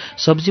 लौ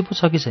सब्जी पो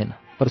छ कि छैन?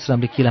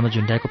 परशुरामले किलामा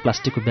झुन्ड्याएको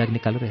प्लास्टिकको ब्याग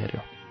निकालेर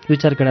हेऱ्यो।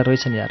 2-4 गेडा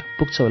रहेछन् यार,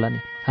 पुग्छ होला नि।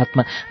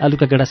 हातमा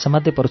आलुका गेडा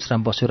समात्दै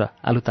परशुराम बस्यो र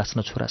आलु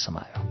ताच्न छोरा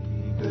समायो।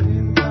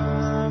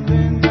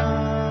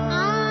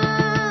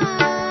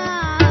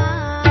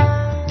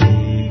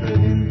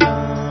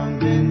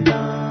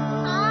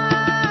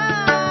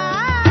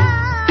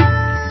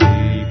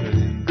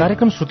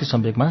 कार्यक्रम श्रुति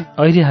सम्वेकमा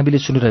अहिले हामीले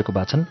सुनिरहेको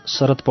वाचन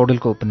शरद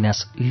पौडेलको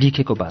उपन्यास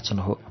लिखेको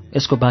वाचन हो।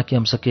 यसको बाँकी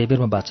अंश केही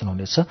बेरमा वाचन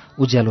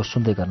हुनेछ, उज्यालो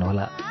सुन्दै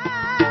गर्नुहोला।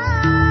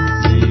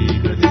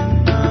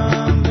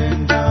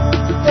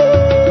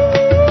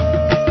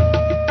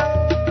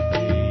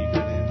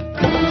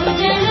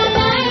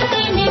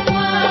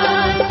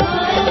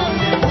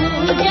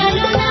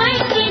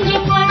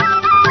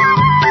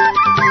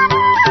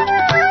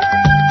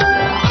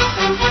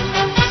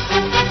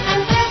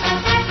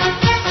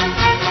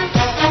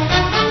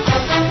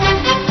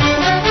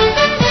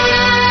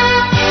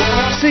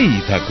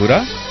 कुरा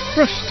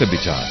प्रश्न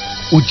विचार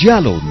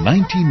उज्यालो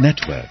 90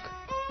 नेटवर्क।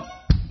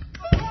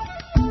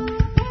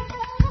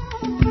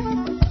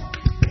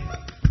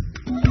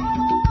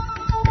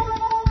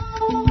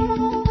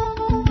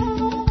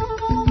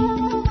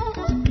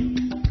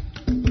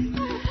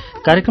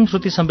 कार्यक्रम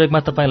श्रुति सम्वेकमा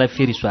तपाईंलाई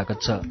फेरि स्वागत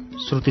छ।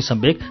 श्रुति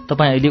सम्वेक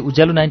तपाईं अहिले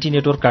उज्यालो 90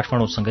 नेटवर्क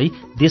काठमाडौँसँगै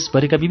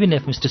देशभरिका विभिन्न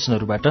एफएम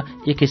स्टेशनहरूबाट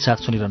एकैसाथ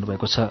सुनिरहनु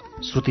भएको छ।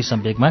 श्रुति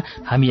सम्वेकमा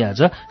हामी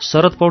आज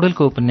शरद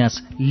पौडेलको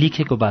उपन्यास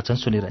लिखेको वाचन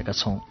सुनिरहेका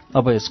छौं।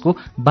 अब यसको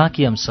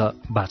बाँकी अंश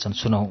वाचन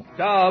सुनौं।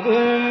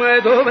 जाऊं मैं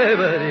धोबे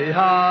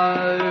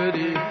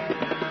बलिहारी,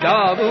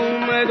 जाऊं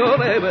मैं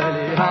धोबे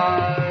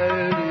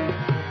बलिहारी,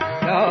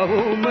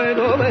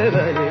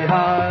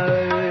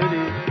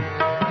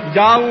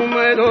 जाऊं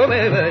मैं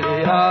धोबे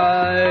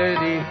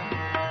बलिहारी।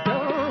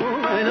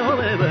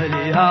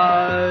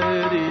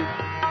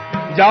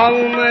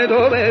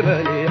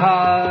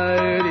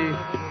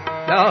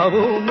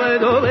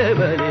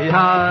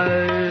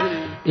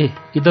 ए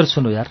इधर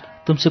सुनो यार,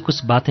 तुमसे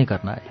कुछ बातें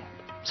करना है।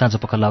 साँझ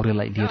पख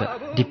लाउरेलाई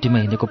लिएर डिप्टीमा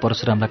हिँडेको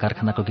परशुरामलाई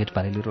कारखानाको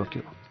गेटपालेले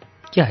रोक्यो।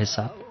 क्या है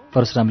साहब?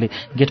 परशुरामले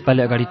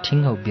गेटपाले अगाडि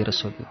ठिङ्ग उभिएर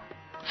सोध्यो।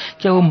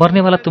 क्या वो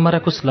मर्ने वाला तुम्हारा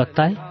कुछ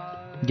लगता है?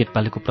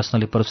 गेटपालेको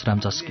प्रश्नले परशुराम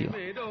झस्कियो।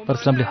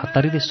 परशुरामले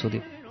हतारिँदै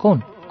सोध्यो,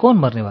 कौन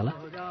मर्ने वाला?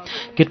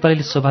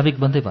 गेटपालेले स्वाभाविक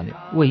बन्दै भन्यो,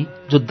 वही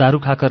जो दारू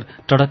खाकर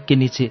टड़क के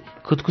नीचे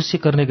खुदकुशी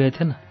करने गए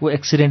थे ना, वो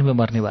एक्सीडेंट में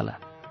मर्ने वाला।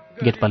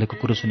 गेटपालेको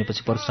कुरो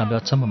सुनेपछि परशुरामले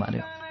अचम्म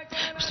मान्यो।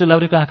 उसले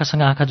लाउरेको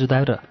आँखासँग आँखा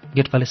जुदाएर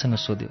गेटपालेसँग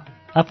सोध्यो,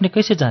 आपने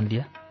कैसे जान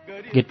लिया?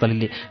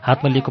 गेटपालेले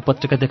हातमा लिएको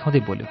पत्रिका देखाउँदै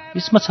बोल्यो,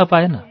 इसमा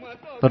छपाएन।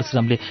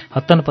 परशुरामले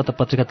हत्तनपत्त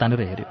पत्रिका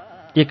तानेर हेऱ्यो।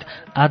 एक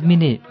आदमी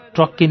ने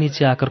ट्रक के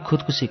नीचे आकर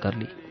खुदकुशी कर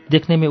ली,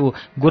 देखने में वो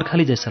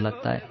गोरखाली जैसा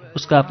लगता है।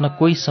 उसका अपना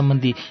कोई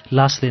संबंधी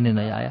लाश लेने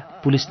नहीं आया।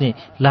 पुलिस ने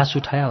लाश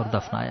उठाया और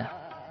दफनाया।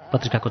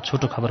 पत्रिकाको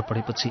छोटो खबर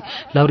पढेपछि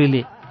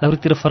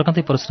लाउरीतिर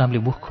फर्कँदै परशुरामले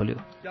मुख खोल्यो।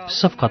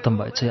 सब खत्म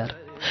भएछ यार।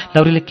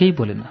 लाउरीले केही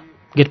बोलेन।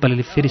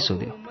 गेटपालीले फेरि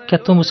सोध्यो, क्या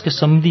तुम उसके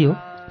संबंधी हो?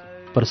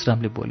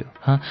 परशुरामले बोल्यो,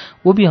 हाँ,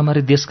 वो भी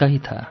हमारे देश का ही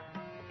था।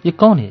 ये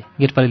कौन है?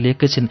 गेटपालीले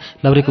एकैछिन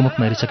लाउरीको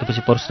मुखमा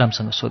हेरिसकेपछि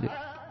परशुरामसँग सोध्यो।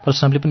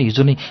 परशुरामले पनि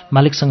हिजो नै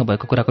मालिकसँग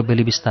भएको कुराको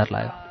बेली विस्तार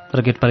लायो।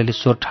 तर गेटपालीले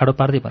स्वर ठाडो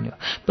पार्दै भन्यो,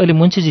 पहिले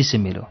मुन्सीजी से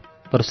मिलो।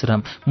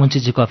 परशुराम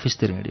मुन्सीजीको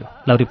अफिसतिर हिँड्यो।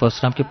 लाउरी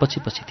परशुरामकै पछि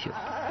पछि थियो।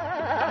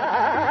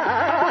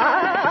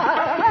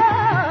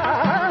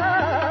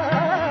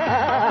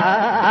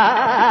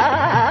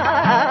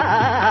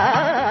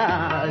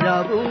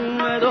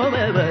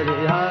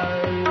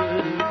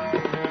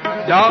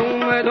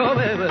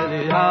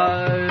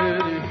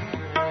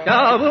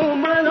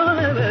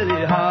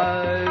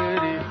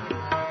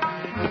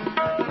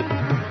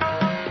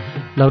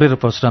 लाउरी र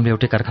परशुरामले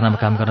एउटै कारखानामा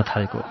काम गर्न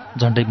थालेको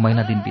झन्डै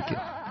महिना दिन बित्यो।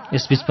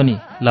 यसबीच पनि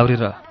लाउरी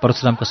र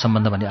परशुरामको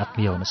सम्बन्ध भने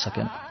आत्मीय हुन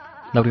सकेन।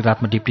 लाउरी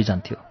रातमा ड्युटी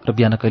जान्थ्यो र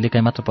बिहान कहिलेकाहीँ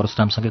मात्र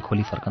परशुरामसँगै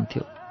खोली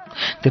फर्कन्थ्यो।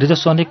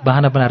 धेरैजसो अनेक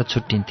बहाना बनाएर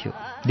छुट्टिन्थ्यो।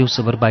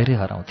 दिउँसोभर बाहिरै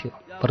हराउँथ्यो।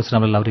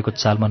 परशुरामलाई लाउरीको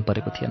चाल मन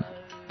परेको थिएन।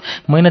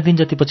 महिना दिन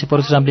जतिपछि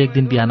परशुरामले एक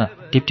दिन बिहान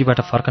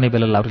ड्युटीबाट फर्कने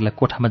बेला लाउरीलाई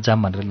कोठामा जाम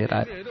भनेर लिएर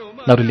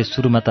आयो। लाउरीले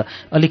सुरुमा त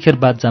अलिखेर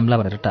बाद जाम्ला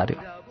भनेर टार्यो,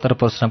 तर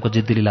परशुरामको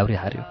जिद्दीले लाउरी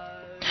हार्यो।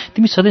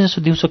 तिमी सधैँ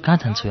जसो दिउँसो कहाँ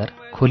जान्छौ यार?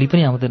 खोली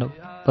पनि आउँदैनौ?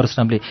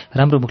 परशुरामले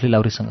राम्रो मुखले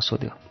लाउरीसँग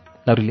सोध्यो।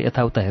 लाउरीले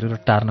यताउता हेरेर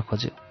टार्न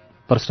खोज्यो।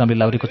 परशुरामले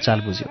लाउरीको चाल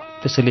बुझ्यो।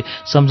 त्यसैले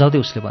सम्झाउँदै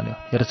उसले भन्यो,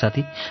 हेर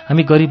साथी,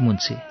 हामी गरिब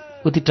मुन्छे,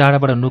 उति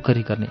टाढाबाट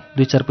नोकरी गर्ने,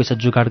 2-4 पैसा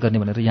जुगाड गर्ने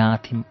भनेर यहाँ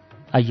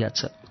आइयाछ।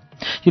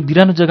 यो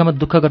बिरानो जग्गामा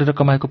दुःख गरेर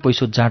कमाएको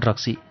पैसो जाँड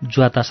रक्सी,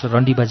 जुवातास र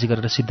रन्डीबाजी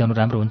गरेर सिद्ध्याउनु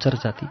राम्रो हुन्छ र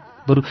साथी?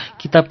 बरु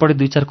किताब पढे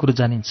 2-4 कुरो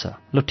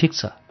जानिन्छ। ल ठिक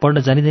छ, पढ्न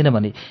जानिँदैन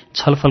भने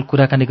छलफल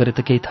कुराकानी गरे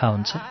त केही थाहा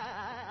हुन्छ।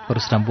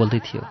 परशुराम बोल्दै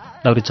थियो।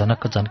 लाउरी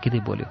झनक्क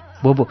झन्किँदै बोल्यो,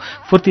 बोबो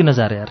फुर्ती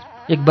नजारे यार,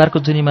 एक बारको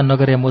जुनीमा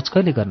नगरे मोज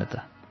कहिले गर्ने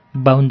त?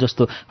 बाहुन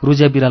जस्तो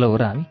रुजिया बिरालो हो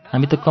र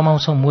हामी त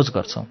कमाउँछौँ, मोज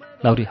गर्छौँ।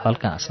 लाउरी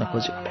हल्का हाँस्न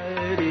खोज्यो।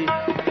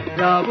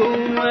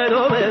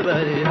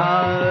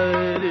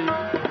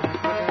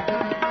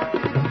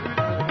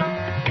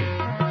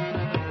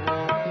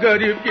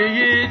 गरीब की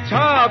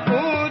इच्छा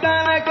पूरा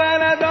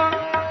कर दो,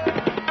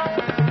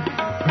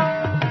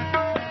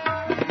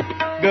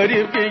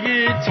 गरीब की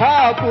इच्छा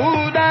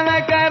पूरा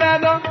कर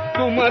दो,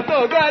 तुम तो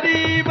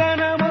गरीब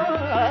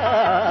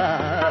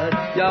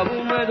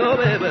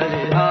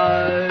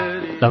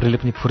लाउरीले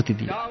पनि फुर्ती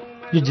दियो।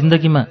 यो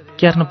जिन्दगीमा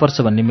क्यार्न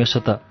पर्छ भन्ने मेसो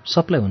त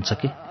सबलाई हुन्छ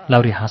के?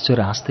 लाउरी हाँस्यो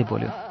र हाँस्दै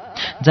बोल्यो,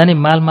 जाने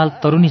माल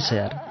तरुनी छ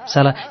यार,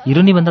 साला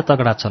हिरोनी भन्दा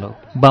तगडा चलाउ,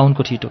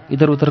 बाहुनको ठिटो,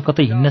 इधर उधर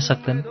कतै हिँड्न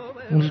सक्दैन,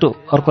 उल्टो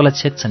अर्कोलाई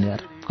छेक्छन्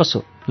यार।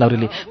 कसो?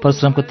 लाउरीले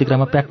परशुरामको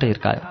तिग्रामा प्याक्ट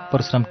हिर्कायो।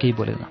 परशुराम केही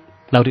बोलेन।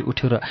 लाउरी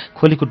उठ्यो र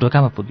खोलीको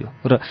ढोकामा पुग्यो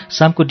र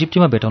शामको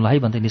ड्युटीमा भेटौँला है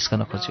भन्दै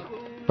निस्कन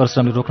खोज्यो।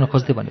 परशुरामले रोक्न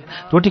खोज्दै भन्यो,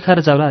 रोटी खाएर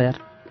जाउला यार।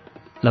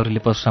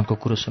 लाउरीले परशुरामको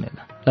कुरो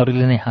सुनेन।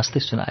 लाउरीले नै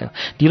हाँस्दै सुनायो,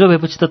 ढिलो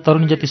भएपछि त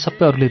तरुणी जति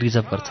सबै अरूले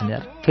रिजर्भ गर्छन्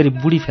यार, फेरि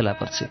बुढी फेला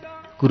पर्छ।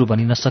 कुरो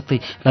भनि नसक्दै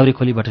लाउरी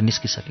खोलीबाट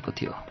निस्किसकेको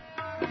थियो।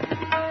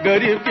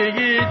 गरीब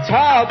की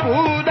इच्छा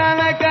पूरा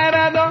कर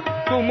दो,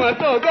 तुम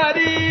तो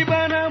गरीब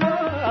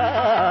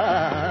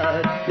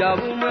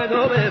जाऊं मैं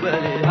धोबे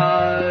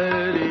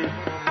बलिहारी,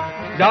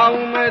 जाऊं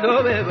मैं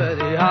धोबे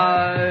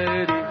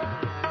बलिहारी।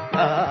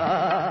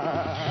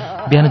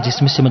 बिहान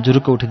झिसमिसेमा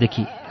जुरुक्क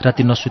उठेदेखि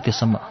राति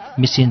नसुतेसम्म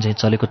मिसिन झैँ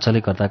चले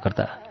गर्दा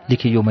गर्दा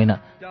लिखे यो महिना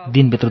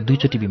दिनभित्र 2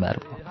 चोटि बिमार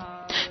भयो।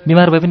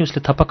 बिमार भए पनि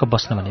उसले थपक्क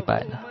बस्न भने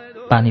पाएन।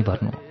 पानी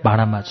भर्नु,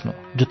 भाँडा माझ्नु,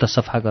 जुत्ता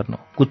सफा गर्नु,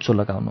 कुच्चो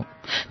लगाउनु,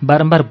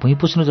 बारम्बार भुइँ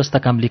पुछ्नु जस्ता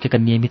काम लिखेका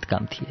नियमित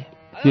काम थिए।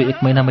 यो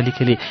 1 महिनामा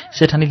लिखेले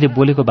सेठानीले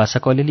बोलेको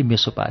भाषाको अलिअलि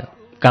मेसो पायो।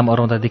 काम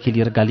अराउँदादेखि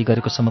लिएर गाली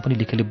गरेकोसम्म पनि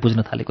लिखेले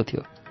बुझ्न थालेको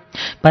थियो।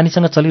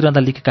 पानीसँग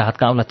चलिरहँदा लिखेका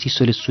हातका औँला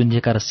चिसोले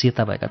सुन्जिएका र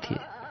सेता भएका थिए।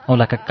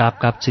 औँलाका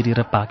काप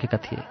चिरिएर पाकेका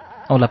थिए।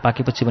 औँला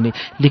पाकेपछि भने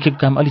लिखेको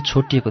काम अलि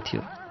छोटिएको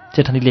थियो।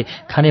 सेठानीले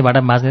खाने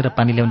भाँडा माझ्ने र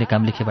पानी ल्याउने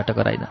काम लिखेबाट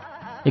गराइन।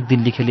 एक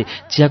दिन लिखेले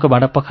चियाको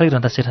भाँडा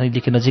पखालिरहँदा सेठानी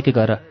लिखे नजिकै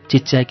गएर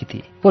चिच्याएकी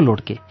थिए, ओ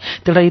लोड्के,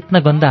 तेरा इतना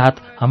गंदा हाथ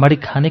हमारी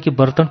खाने के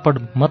बर्तन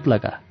पर मत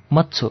लगा,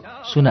 मत छो,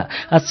 सुना,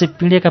 आज से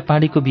पीने का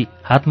पानी को भी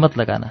हाथ मत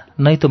लगाना,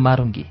 नहीं तो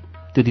मारूंगी।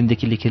 त्यो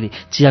दिनदेखि लिखेले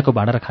चियाको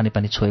भाँडा र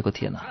खानेपानी छोएको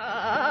थिएन।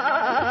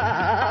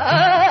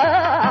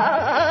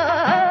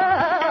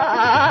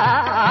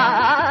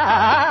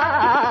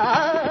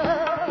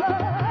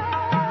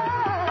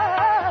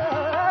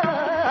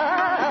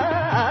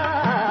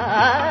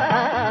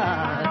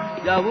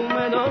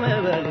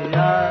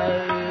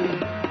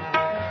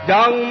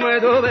 जाऊं मैं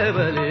धोबे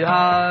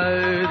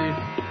बलिहारी,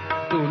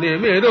 तूने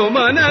मेरो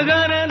मन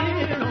गर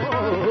लियो,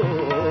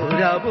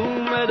 जाऊं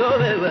मैं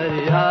धोबे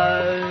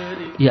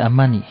बलिहारी। ए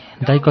अम्मानी,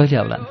 दाई कहिले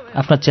आउलान्?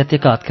 आफ्ना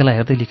च्यातिएका हत्केला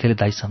हेर्दै लिखेले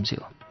दाई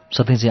सम्झ्यो।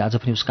 सधैँ जे आज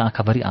पनि उसका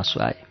आँखाभरि आँसु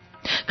आए।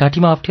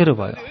 काठीमा अप्ठ्यारो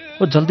भयो।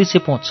 ओ जल्दी से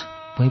पहुँच।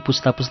 भुइँ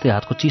पुस्दा पुस्दै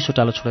हातको चिसो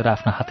टालो छोडेर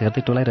आफ्ना हात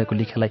हेर्दै टोलाइरहेको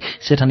लिखेलाई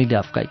सेठानीले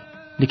अफ्काई।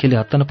 लिखेले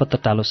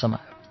हत्तनपत्त टालो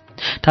समायो।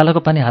 टालोको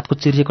पानी हातको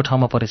चिरिएको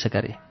ठाउँमा परेछ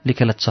गरे।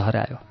 लिखेलाई चहरे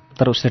आयो,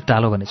 तर उसले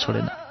टालो भने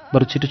छोडेन,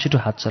 बरु छिटो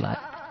हात चलायो।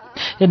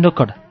 ए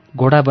नोकड,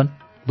 घोडावन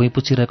भुइँ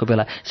पुछिरहेको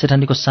बेला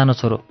सेठानीको सानो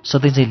छोरो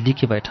सधैँ चाहिँ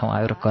लिखे भए ठाउँ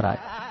आयो र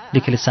करायो।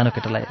 लिखेले सानो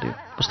केटालाई हेऱ्यो।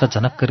 उसलाई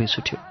झनक्क रिस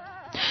उठ्यो।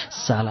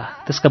 साला,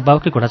 त्यसका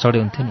बाउकै घोडा चढे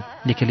हुन्थ्यो नि।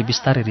 लिखेले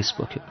बिस्तारै रिस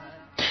पोख्यो।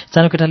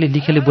 सानो केटाले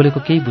लिखेले बोलेको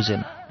केही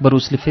बुझेन। बरु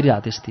उसले फेरि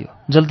आदेश दियो,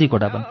 जल्दी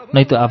घोडा बन,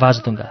 नै त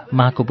आवाज दूंगा,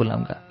 माँ को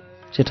बुलाउँगा।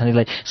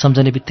 सेठानीलाई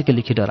सम्झने बित्तिकै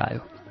लिखी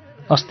डरायो।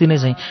 अस्ति नै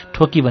चाहिँ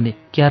ठोकी भने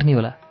क्यार्नी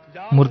होला,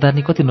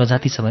 मुर्दार्नी कति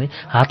नजाति छ भने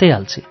हातै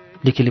हाल्छे।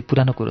 लिखेले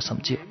पुरानो कुरो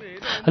सम्झियो।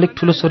 अलिक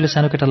ठुलो स्वरले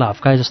सानो केटालाई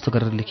हप्काए जस्तो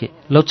गरेर लिखे,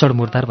 लौ चढ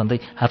मुर्दार भन्दै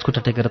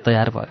हातखुट्टा टेकेर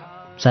तयार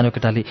भयो। सानो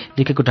केटाले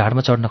लिखेको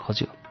ढाडमा चढ्न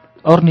खोज्यो।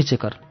 और निचे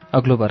कर।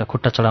 अग्लो भएर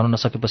खुट्टा चढाउन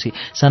नसकेपछि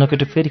सानो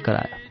केटो फेरि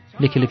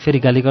करायो। लिखेले फेरि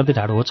गाली गर्दै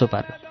ढाड होचो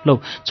पार्यो। लौ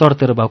चढ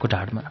तेरो बाउको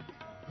ढाडमा।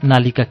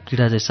 नाली का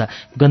कीड़ा जैसा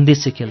गंदे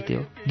से खेलते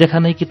हो, देखा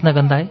नहीं कितना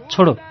गंदा है,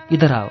 छोड़ो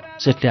इधर आओ।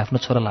 सेठले आफ्नो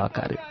छोरालाई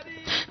हकार्यो।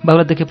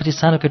 बाउलाई देखेपछि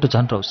सानो केटो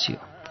झन् रौसियो।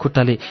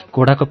 खुट्टाले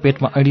घोडाको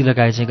पेटमा ऐडी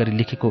लगाए चाहिँ गरी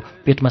लिखेको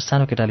पेटमा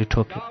सानो केटाले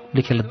ठोक्यो।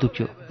 लिखेलाई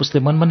दुख्यो।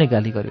 उसले मनमा नै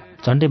गाली गर्यो।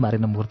 झन्डै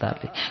मारेन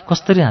मुर्दारले।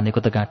 कस्तरी हानेको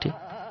त गाँठे।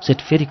 सेठ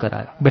फेरि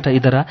करायो, बेटा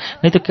इधर आ,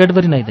 नै त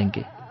क्याडबरी नै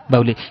देंगे।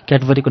 बाउले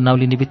क्याडबरीको नाउँ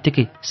लिने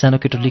बित्तिकै सानो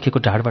केटो लिखेको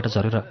ढाडबाट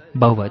झरेर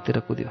बाउ भएतिर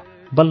कुद्यो।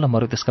 बल्ल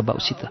मर्यो त्यसका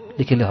बाउसित।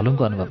 लिखेले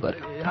हलुङ्गो अनुभव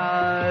गर्यो।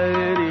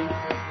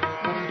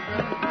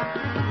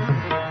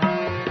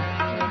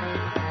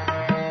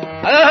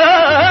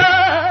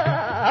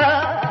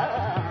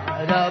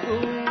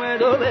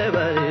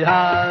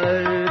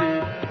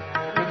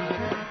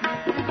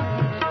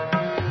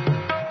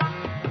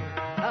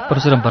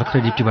 परशुराम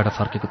भर्खरै डिप्टीबाट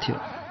फर्केको थियो।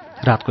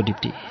 रातको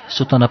डिप्टी।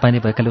 सुत्न नपाइने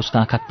भएकाले उसका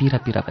आँखा पीरा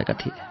पीरा भएका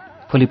थिए।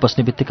 खोली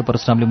पस्ने बित्तिकै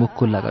परशुरामले मुख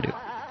खुल्ला गर्यो।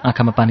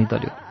 आँखामा पानी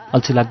दल्यो।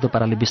 अल्छी लाग्दो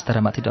पाराले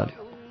बिस्तारामाथि डल्यो।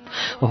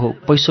 ओहो,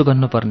 पैसो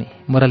गन्नुपर्ने,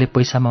 मराले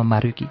पैसामा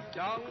मार्यो कि।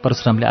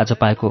 परशुरामले आज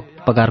पाएको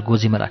पगार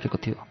गोजीमा राखेको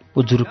थियो।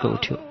 ऊ जुरुक्क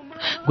उठ्यो।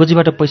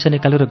 गोजीबाट पैसा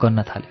निकाल्यो र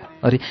गन्न थाल्यो।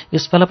 अरे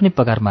यसपाला पनि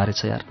पगार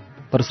मारेछ यार।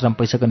 परशुराम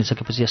पैसा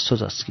गनिसकेपछि यसो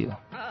झस्कियो।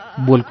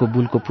 बोलको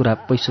बुलको पुरा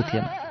पैसो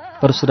थिएन।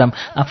 परशुराम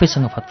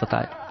आफैसँग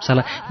फतफतायो,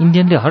 साला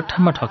इन्डियनले हर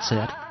ठाउँमा ठग्छ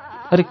यार।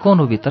 अरे कौन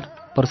हो भित्र?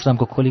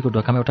 परशुरामको खोलीको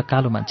ढोकामा एउटा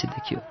कालो मान्छे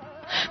देखियो।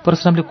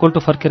 परशुरामले कोल्टो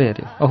फर्केर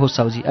हेऱ्यो। ओहो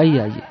साउजी, आइए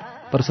आइए।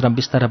 परशुराम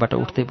बिस्ताराबाट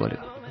उठ्दै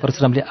बोल्यो।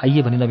 परशुरामले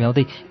आइए भनी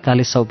नभ्याउँदै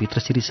काले साउ भित्र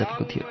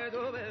छिरिसकेको थियो।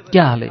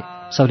 क्या हाल है?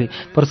 साउले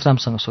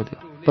परशुरामसँग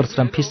सोध्यो।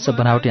 परशुराम फिस्स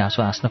बनावटी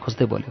हाँसो हाँस्न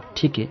खोज्दै बोल्यो,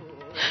 ठिक है।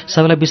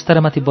 साउलाई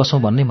बिस्तारामाथि बसौँ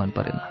भन्नै मन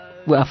परेन।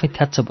 ऊ आफै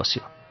थ्याच्च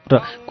बस्यो र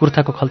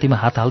कुर्ताको खल्तीमा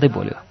हात हाल्दै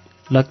बोल्यो,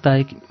 लगता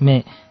है कि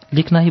मैं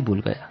लिखना ही भूल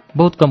गया,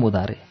 बहुत कम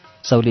उधार है।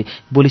 साउले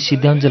बोली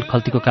सिद्ध्याउन्जेल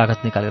खल्तीको कागज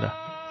निकालेर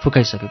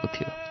फुकाइसकेको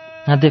थियो।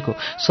 हाँ देखो,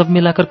 सब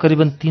मिलाकर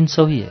करिबन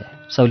 300 ही है।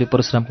 साउले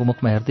परशुरामको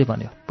मुखमा हेर्दै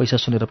भन्यो। पैसा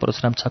सुनेर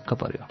परशुराम छक्क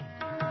पर्यो।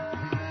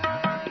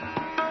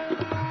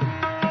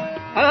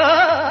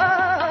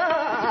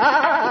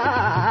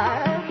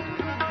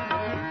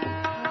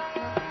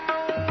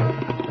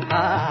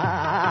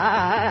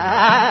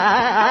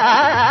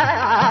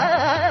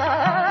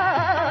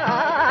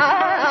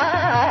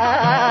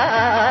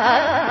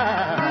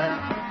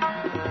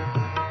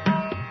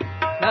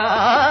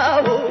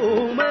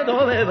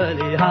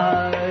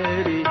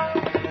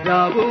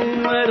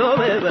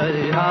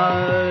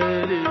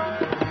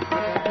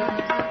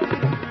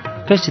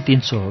 कैसे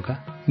 300 होगा?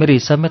 मेरे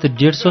हिसाब में तो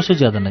 150 से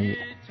ज्यादा नहीं है।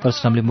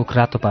 परशुरामले मुख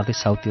रातो पार्दै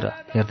साउतिर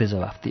हेर्दै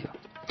जवाफ दियो।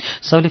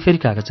 साउले फेरि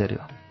कागज हेऱ्यो।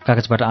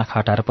 कागजबाट आँखा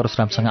हटाएर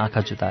परशुरामसँग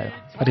आँखा जुदायो।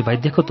 अरे भाइ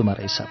देखो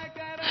तुम्हारा हिसाब।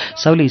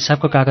 साउले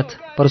हिसाबको कागज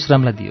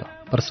परशुरामलाई दियो।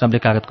 परशुरामले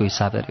कागजको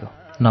हिसाब हेऱ्यो।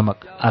 नमक,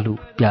 आलू,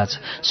 प्याज,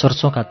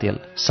 सरसों का तेल,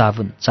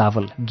 साबुन,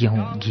 चावल,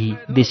 गेहूं, घी,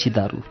 देशी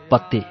दारू,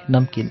 पत्ते,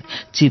 नमकीन,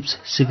 चिप्स,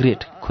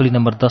 सिगरेट, खोली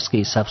नंबर 10 के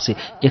हिसाब से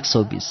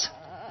 120।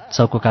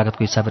 साउको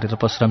कागजको हिसाब हेरेर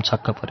परशुराम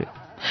छक्क पर्यो।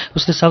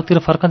 उसले साउतिर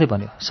फर्कँदै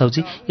भन्यो,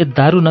 साउजी ये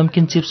दारू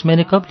नमकीन चिप्स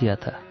मैंने कब लिया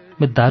था?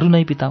 मैं दारू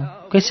नहीं पीता हूं,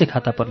 कैसे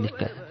खाता पर लिख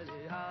गया?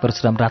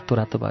 परशुराम रातो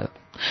रातो भयो।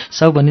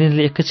 साउ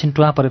भनिनेले एकैछिन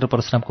टुवा परेर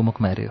परशुरामको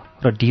मुखमा हेऱ्यो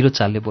र ढिलो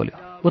चालले बोल्यो,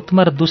 वो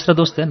तुम्हारा दूसरा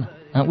दोस्त है ना?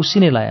 हाँ, उसी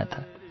ने लाया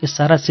था। ये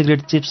सारा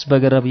सिगरेट चिप्स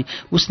वगैरह भी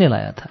उसने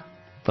लाया था।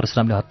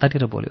 परशुरामले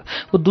हत्तारिएर बोल्यो,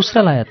 वो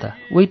दूसरा लाया था,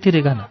 वही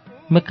तिरेगा ना,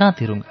 मैं कहाँ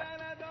तिरूंगा?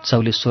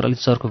 साउले स्वर अलिक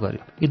चर्को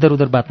गर्यो, इधर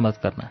उधर बात मत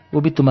करना,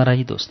 वो भी तुम्हारा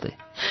ही दोस्त है।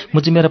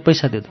 मुझे मेरा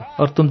पैसा दे दो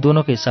और तुम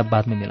दोनों के हिसाब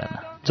बाद में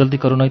मिलाना। जल्दी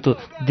करो नहीं तो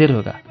देर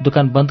होगा,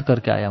 दुकान बंद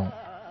करके आया हूँ।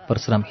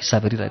 परशुराम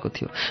हिसाब हेरिरहेको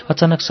थियो।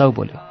 अचानक साउ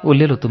बोल्यो, ओ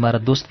ले लो, तुम्हारा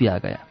दोस्त भी आ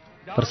गया।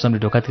 परशुरामले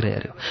ढोकातिर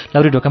हेऱ्यो।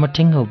 लाउरी ढोकामा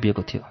ठिङ्ग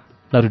उभिएको थियो।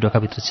 लाउरी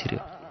ढोकाभित्र छिर्यो।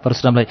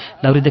 परशुरामलाई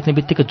लाउरी देख्ने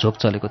बित्तिकै झोक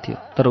चलेको थियो,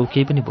 तर ऊ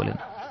केही पनि बोलेन।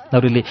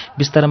 लाउरीले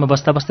बिस्तारामा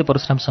बस्दा बस्दै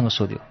परशुरामसँग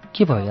सोध्यो,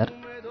 के भयो यार?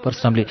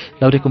 परशुरामले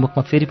लाउरीको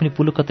मुखमा फेरि पनि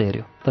पुलुक्क त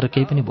हेऱ्यो, तर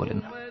केही पनि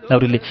बोलेन।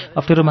 लाउरीले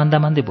अप्ठ्यारो मान्दा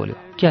मान्दै बोल्यो,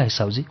 क्या है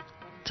साउजी?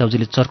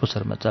 साउजीले चर्को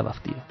स्वरमा जवाफ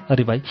दियो,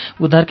 अरे भाई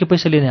उधार के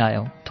पैसे लेने आया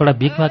हूँ, थोड़ा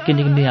भीख माग के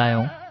निकलने आया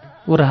हूँ,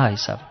 वो रहा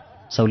हिसाब।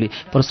 साउले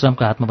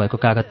परशुरामको हातमा भएको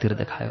कागजतिर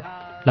देखायो।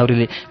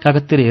 लाउरीले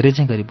कागजतिर हेरे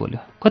चाहिँ गरी बोल्यो,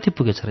 कति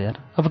पुगेछ र यार,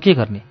 अब के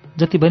गर्ने?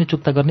 जति भयो नि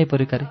चुक्ता गर्नै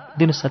पर्यो कार्य,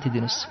 दिनुहोस् साथी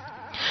दिनुहोस्।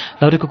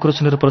 लाउरीको कुरो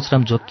सुनेर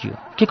परशुराम जोकियो,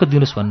 के को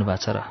दिनुहोस्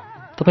भन्नुभएको छ र?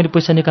 तपाईँले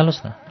पैसा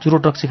निकाल्नुहोस् न,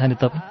 चुरोट रक्सी खाने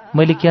तपाईँ,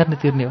 मैले क्यार्ने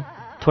तिर्ने हो,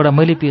 थोडा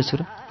मैले पिएछु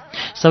र?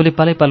 साउले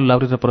पालै पालो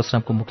लाउरी र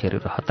परशुरामको मुख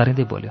हेरेर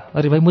हतारिँदै बोल्यो,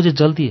 अरे भाई मुझे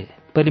जल्दी है,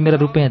 पहले मेरा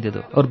रुपया दे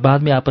दो और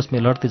बाद में आपस में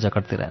लड़ते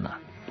झगड़ते रहना।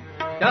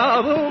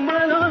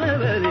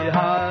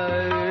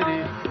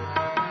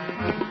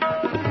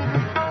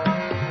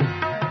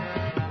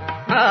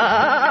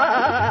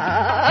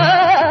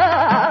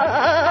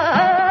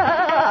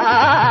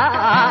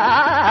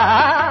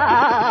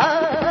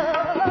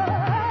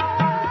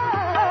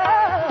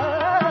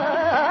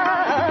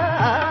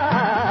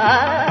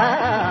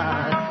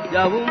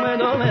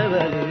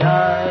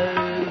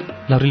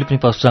 लौरीले पनि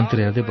परशुरामतिर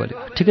हेर्दै बोल्यो,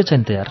 ठिकै छ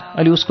नि त यार,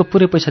 अहिले उसको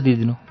पुरै पैसा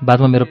दिइदिनु,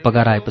 बादमा मेरो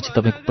पगार आएपछि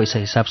तपाईँको पैसा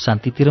हिसाब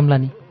शान्ति तिरौँला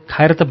नि,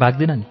 खाएर त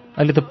भाग्दैन नि,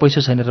 अहिले त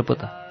पैसा छैन र पो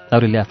त।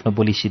 लौरीले आफ्नो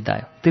बोली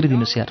सिद्धायो,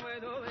 तिरिदिनुहोस् यार।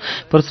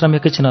 परशुराम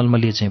एकैछिन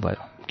अल्मलिए चाहिँ भयो,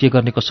 के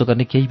गर्ने कसो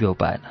गर्ने केही भ्याउ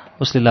पाएन।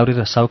 उसले लौरी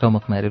र साउका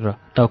मुखमा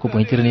हेरेर टाउको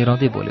भुइँतिर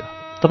निराउँदै बोल्यो,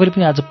 तपाईँले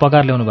पनि आज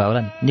पगार ल्याउनु भयो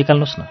होला नि,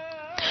 निकाल्नुहोस् न।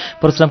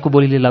 परशुरामको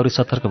बोलीले लौरी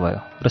सतर्क भयो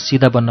र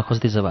सिधा बन्न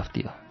खोज्दै जवाफ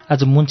दियो,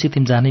 आज मुन्सी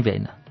तिमी जानै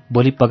भ्याइन,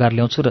 भोलि पगार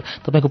ल्याउँछु र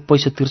तपाईँको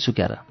पैसा तिर्छु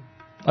क्यार।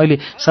 अहिले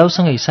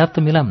साउसँग हिसाब त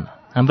मिलाम न,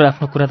 हाम्रो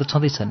आफ्नो कुरा त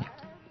छँदैछ नि।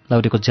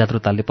 लौरीको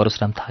ज्यात्रो तालले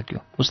परशुराम थाक्यो,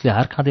 उसले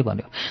हार खाँदै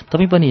भन्यो,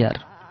 तपाईँ पनि यार।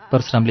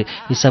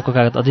 परशुरामले हिसाबको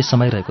कागज अझै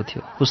समाइरहेको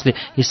थियो, उसले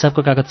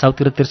हिसाबको कागज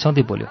चाउतिर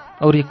तिर्साउँदै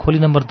बोल्यो, और ये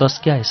खोली नम्बर 10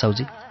 क्या है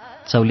साउजी?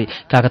 चाउले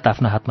कागज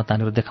आफ्नो हातमा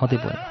तानेर देखाउँदै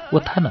बोल्यो, वो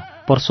था न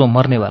परसों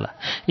मरने वाला,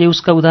 ये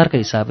उसका उधार का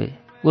हिसाब है,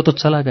 वो तो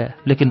चला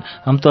गया लेकिन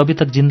हम तो अभी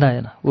तक जिंदा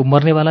है ना, वो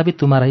मरने वाला भी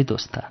तुम्हारा ही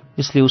दोस्त था,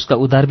 इसलिए उसका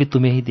उधार भी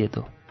तुम्हें ही दे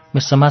दो,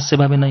 मैं समाज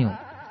सेवा में नहीं हूँ।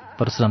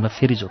 परशुरामलाई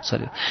फेरि जोक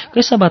चल्यो,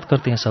 कैसा बात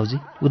करते हैं साउजी,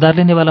 उधार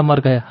लेने वाला मर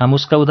गया, हम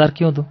उसका उधार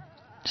क्यों दो?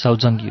 साउ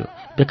जंगियो,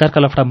 बेकार का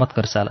लफड़ा मत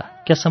कर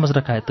साला, क्या समझ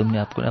रखा है तुमने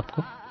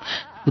आपको?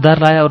 उधार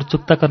लाया और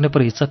चुकता करने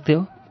पर हिचकते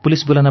हो,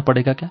 पुलिस बुलाना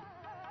पड़ेगा क्या?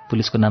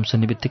 पुलिसको नाम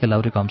सुन्ने बित्तिकै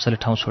लाउरीको हम्साले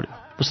ठाउँ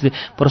छोड्यो। उसले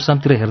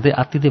परशुरामतिर हेर्दै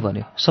आत्तिँदै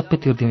भन्यो, सबै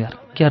तिर्दिउँ यार,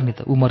 के हार्ने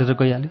त, ऊ मरेर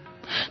गइहाल्यो,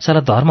 साला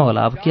धर्म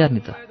होला, अब के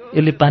हार्ने त,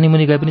 यसले पानी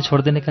मुनि गए पनि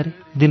छोड्दैन कार्य,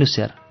 दिनुस्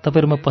यार,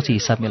 तपाईहरु म पछि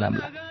हिसाब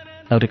मिलाम्ला।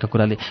 लाउरीका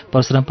कुराले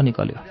परशुराम पनि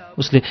गल्यो,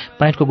 उसले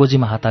पाइन्टको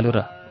गोजीमा हात हाल्यो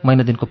र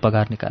महिना दिनको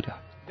पगार निकाल्यो।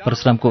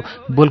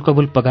 परशुरामको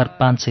बोलकबुल पगार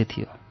 500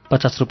 थियो,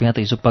 50 रुपियाँ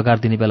त हिजो पगार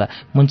दिने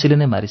बेला मुन्चीले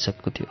नै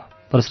मारिसकेको थियो।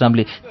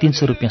 परशुरामले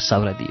 300 रुपियाँ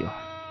साउलाई दियो।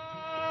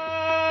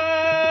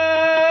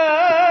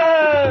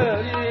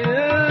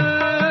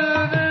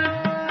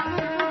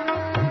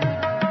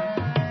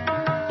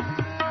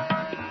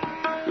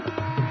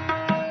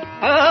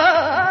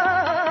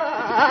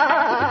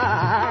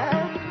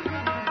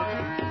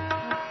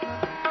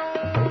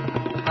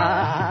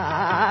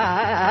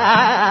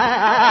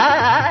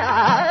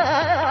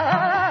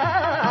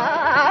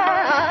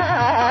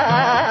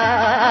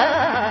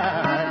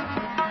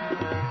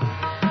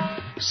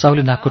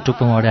 साउले नाकको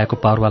टुप्पोमा अड्याएको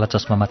पावरवाला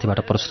चस्मा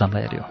माथिबाट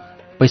परशुरामलाई हेऱ्यो।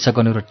 पैसा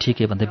गन्यो र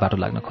ठिकै भन्दै बाटो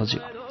लाग्न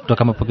खोज्यो।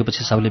 ढोकामा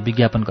पुगेपछि साउले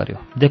विज्ञापन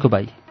गर्यो, देखो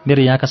भाई,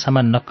 मेरे यहाँ का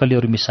सामान नक्कली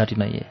और मिसाटी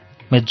नहीं है,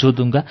 मैं जो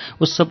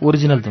दूंगा वो सब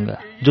ओरिजिनल दूंगा,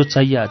 जो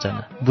चाहिए आ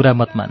जाना, बुरा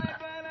मत मान्ना।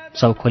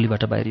 साउ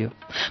खोलीबाट बाहिरियो।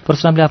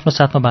 परशुरामले आफ्नो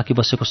साथमा बाँकी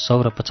बसेको 100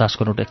 र 50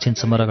 को नोट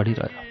एकछिनसम्म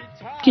रगडिरह्यो।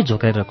 के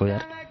झोक्राइरहेको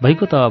यार,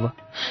 भइको त अब,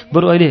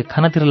 बरु अहिले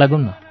खानातिर लागौँ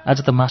न, आज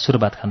त मासु र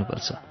भात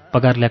खानुपर्छ,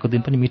 पगार ल्याएको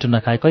दिन पनि मिठो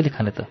नखाए कहिले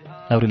खाने त?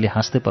 लाउरीले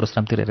हाँस्दै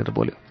परशुरामतिर हेरेर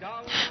बोल्यो।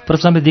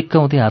 परशुरामले दिक्क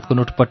हुँदै हातको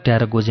नोट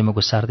पट्याएर गोजीमा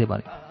घुसार्दै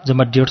भन्यो,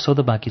 जम्मा 150 त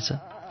बाँकी छ,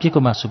 के को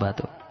मासु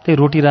भात हो, त्यही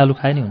रोटी र आलु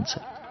खाए नि हुन्छ।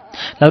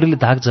 लाउरीले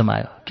धाक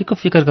जमायो, के को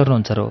फिकर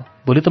गर्नुहुन्छ र हो,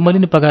 भोलि त मैले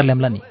नि पगार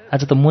ल्याम्ला नि,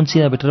 आज त मुन्सी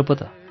नभेटेर पो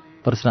त।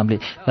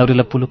 परशुरामले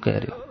लाउरीलाई पुलुक्क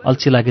हेऱ्यो,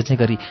 अल्छी लागे चाहिँ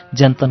गरी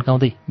ज्यान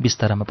तन्काउँदै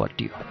बिस्तारामा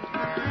पल्टियो।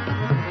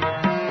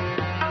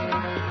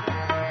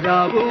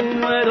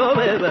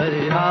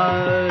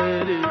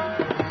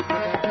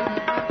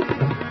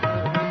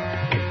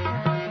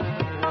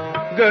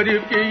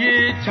 गरीब की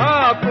इच्छा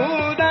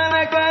पूर्ण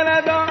कर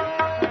दो,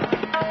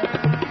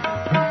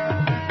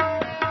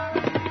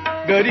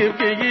 गरीब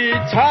की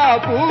इच्छा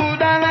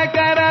पूर्ण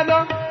कर दो,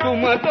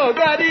 तुम तो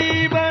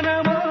गरीब न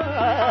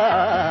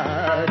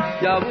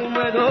जाऊं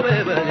मैं धोबे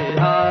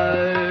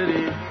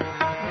बलिहारी,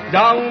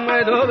 जाऊं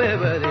मैं धोबे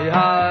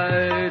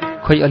बलिहारी।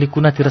 खोइ अलि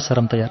कुनातिर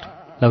शरम त यार,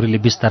 लाउरीले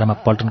बिस्तारामा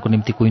पल्टनको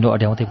निम्ति कुइनो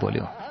अड्याउँदै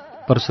बोल्यो।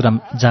 परशुराम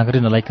जाँगरी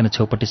नलाइकन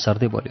छेउपट्टि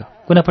सर्दै बोल्यो,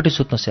 कुनापट्टि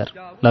सुत्नुहोस् यार।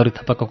 लाउरी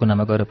थपक्क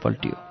कुनामा गएर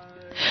पल्टियो।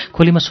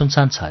 खोलीमा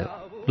सुनसान छायो।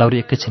 लाउरी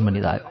एकैछिनमा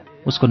निधायो,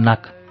 उसको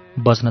नाक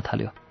बज्न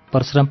थाल्यो।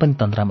 परशुराम पनि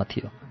तन्द्रामा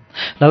थियो।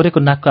 लाउरीको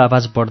नाकको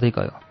आवाज बढ्दै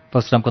गयो,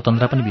 परशुरामको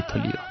तन्द्रा पनि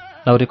बिथोलियो।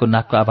 लाउरीको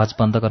नाकको आवाज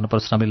बन्द गर्न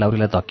परशुरामले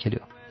लाउरीलाई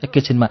धकेल्यो।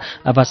 एकैछिनमा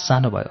आवाज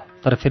सानो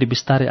भयो, तर फेरि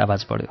बिस्तारै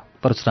आवाज बढ्यो।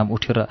 परशुराम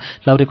उठ्यो र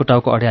लाउरीको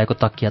टाउको अड्याएको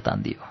तकिया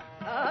तान्दियो।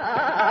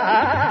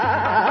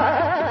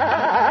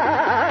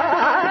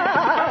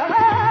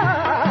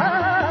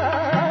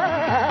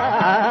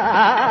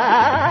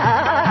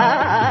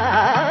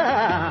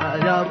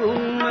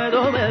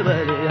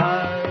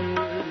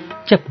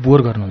 क्या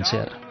बोर गर्नुहुन्छ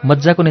यार,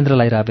 मजाको निन्द्रा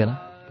लागिरह बेला।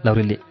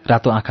 लाउरीले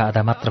रातो आँखा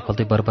आधा मात्र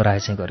खोल्दै बरबराए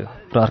चाहिँ गर्यो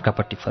र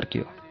अर्कापट्टि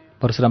फर्कियो।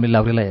 परशुरामले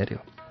लाउरीलाई हेऱ्यो।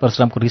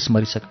 परशुरामको रिस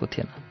मरिसकेको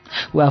थिएन,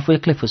 ऊ आफू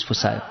एक्लै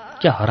फुसफुसायो,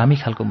 क्या हरामी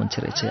खालको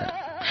मान्छे रहेछ यार,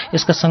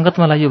 यसका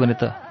सङ्गतमा लाग्यो भने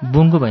त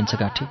बुङ्गो भइन्छ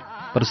गाँठी।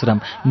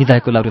 परशुराम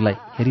निधाएको लाउरीलाई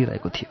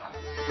हेरिरहेको थियो।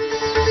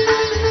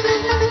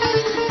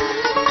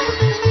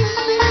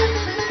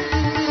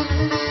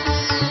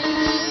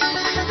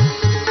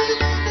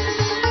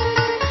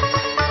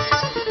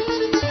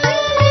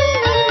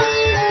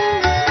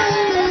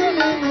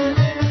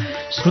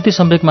 श्रुति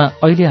सम्वेकमा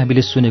अहिले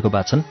हामीले सुनेको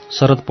वाचन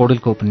शरद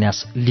पौडेलको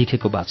उपन्यास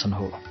लिखेको वाचन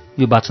हो।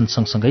 यो वाचन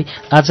सँगसँगै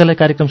आजलाई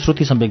कार्यक्रम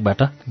श्रुति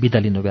सम्वेकबाट बिदा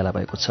लिनु बेला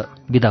भएको छ।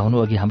 बिदा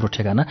हुनु अघि हाम्रो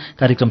ठेगाना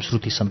कार्यक्रम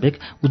श्रुति सम्वेक,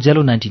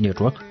 उज्यालो 90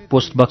 network,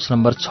 post box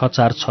number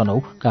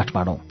 6469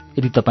 Kathmandu.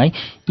 यदि तपाईँ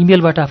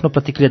इमेलबाट आफ्नो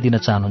प्रतिक्रिया दिन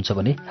चाहनुहुन्छ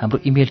भने हाम्रो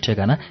इमेल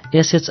ठेगाना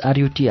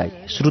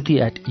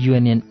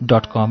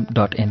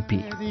shruti@unn.com.np।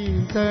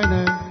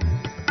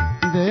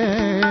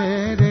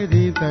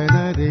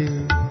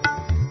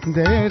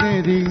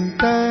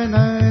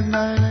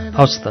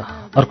 हवस् त,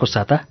 अर्को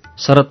साता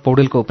शरद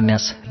पौडेलको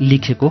उपन्यास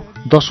लिखेको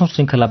 10औं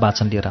श्रृङ्खला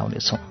वाचन लिएर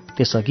आउनेछौँ।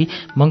 त्यसअघि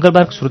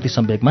मंगलबारको श्रुति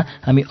सम्वेकमा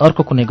हामी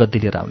अर्को कुनै गद्दी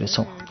लिएर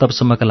आउनेछौँ।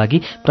 तबसम्मका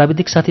लागि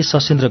प्राविधिक साथी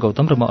सशेन्द्र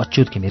गौतम र म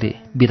अच्युत घिमिरे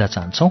बिदा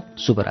चाहन्छौँ।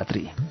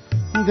 शुभरात्रि।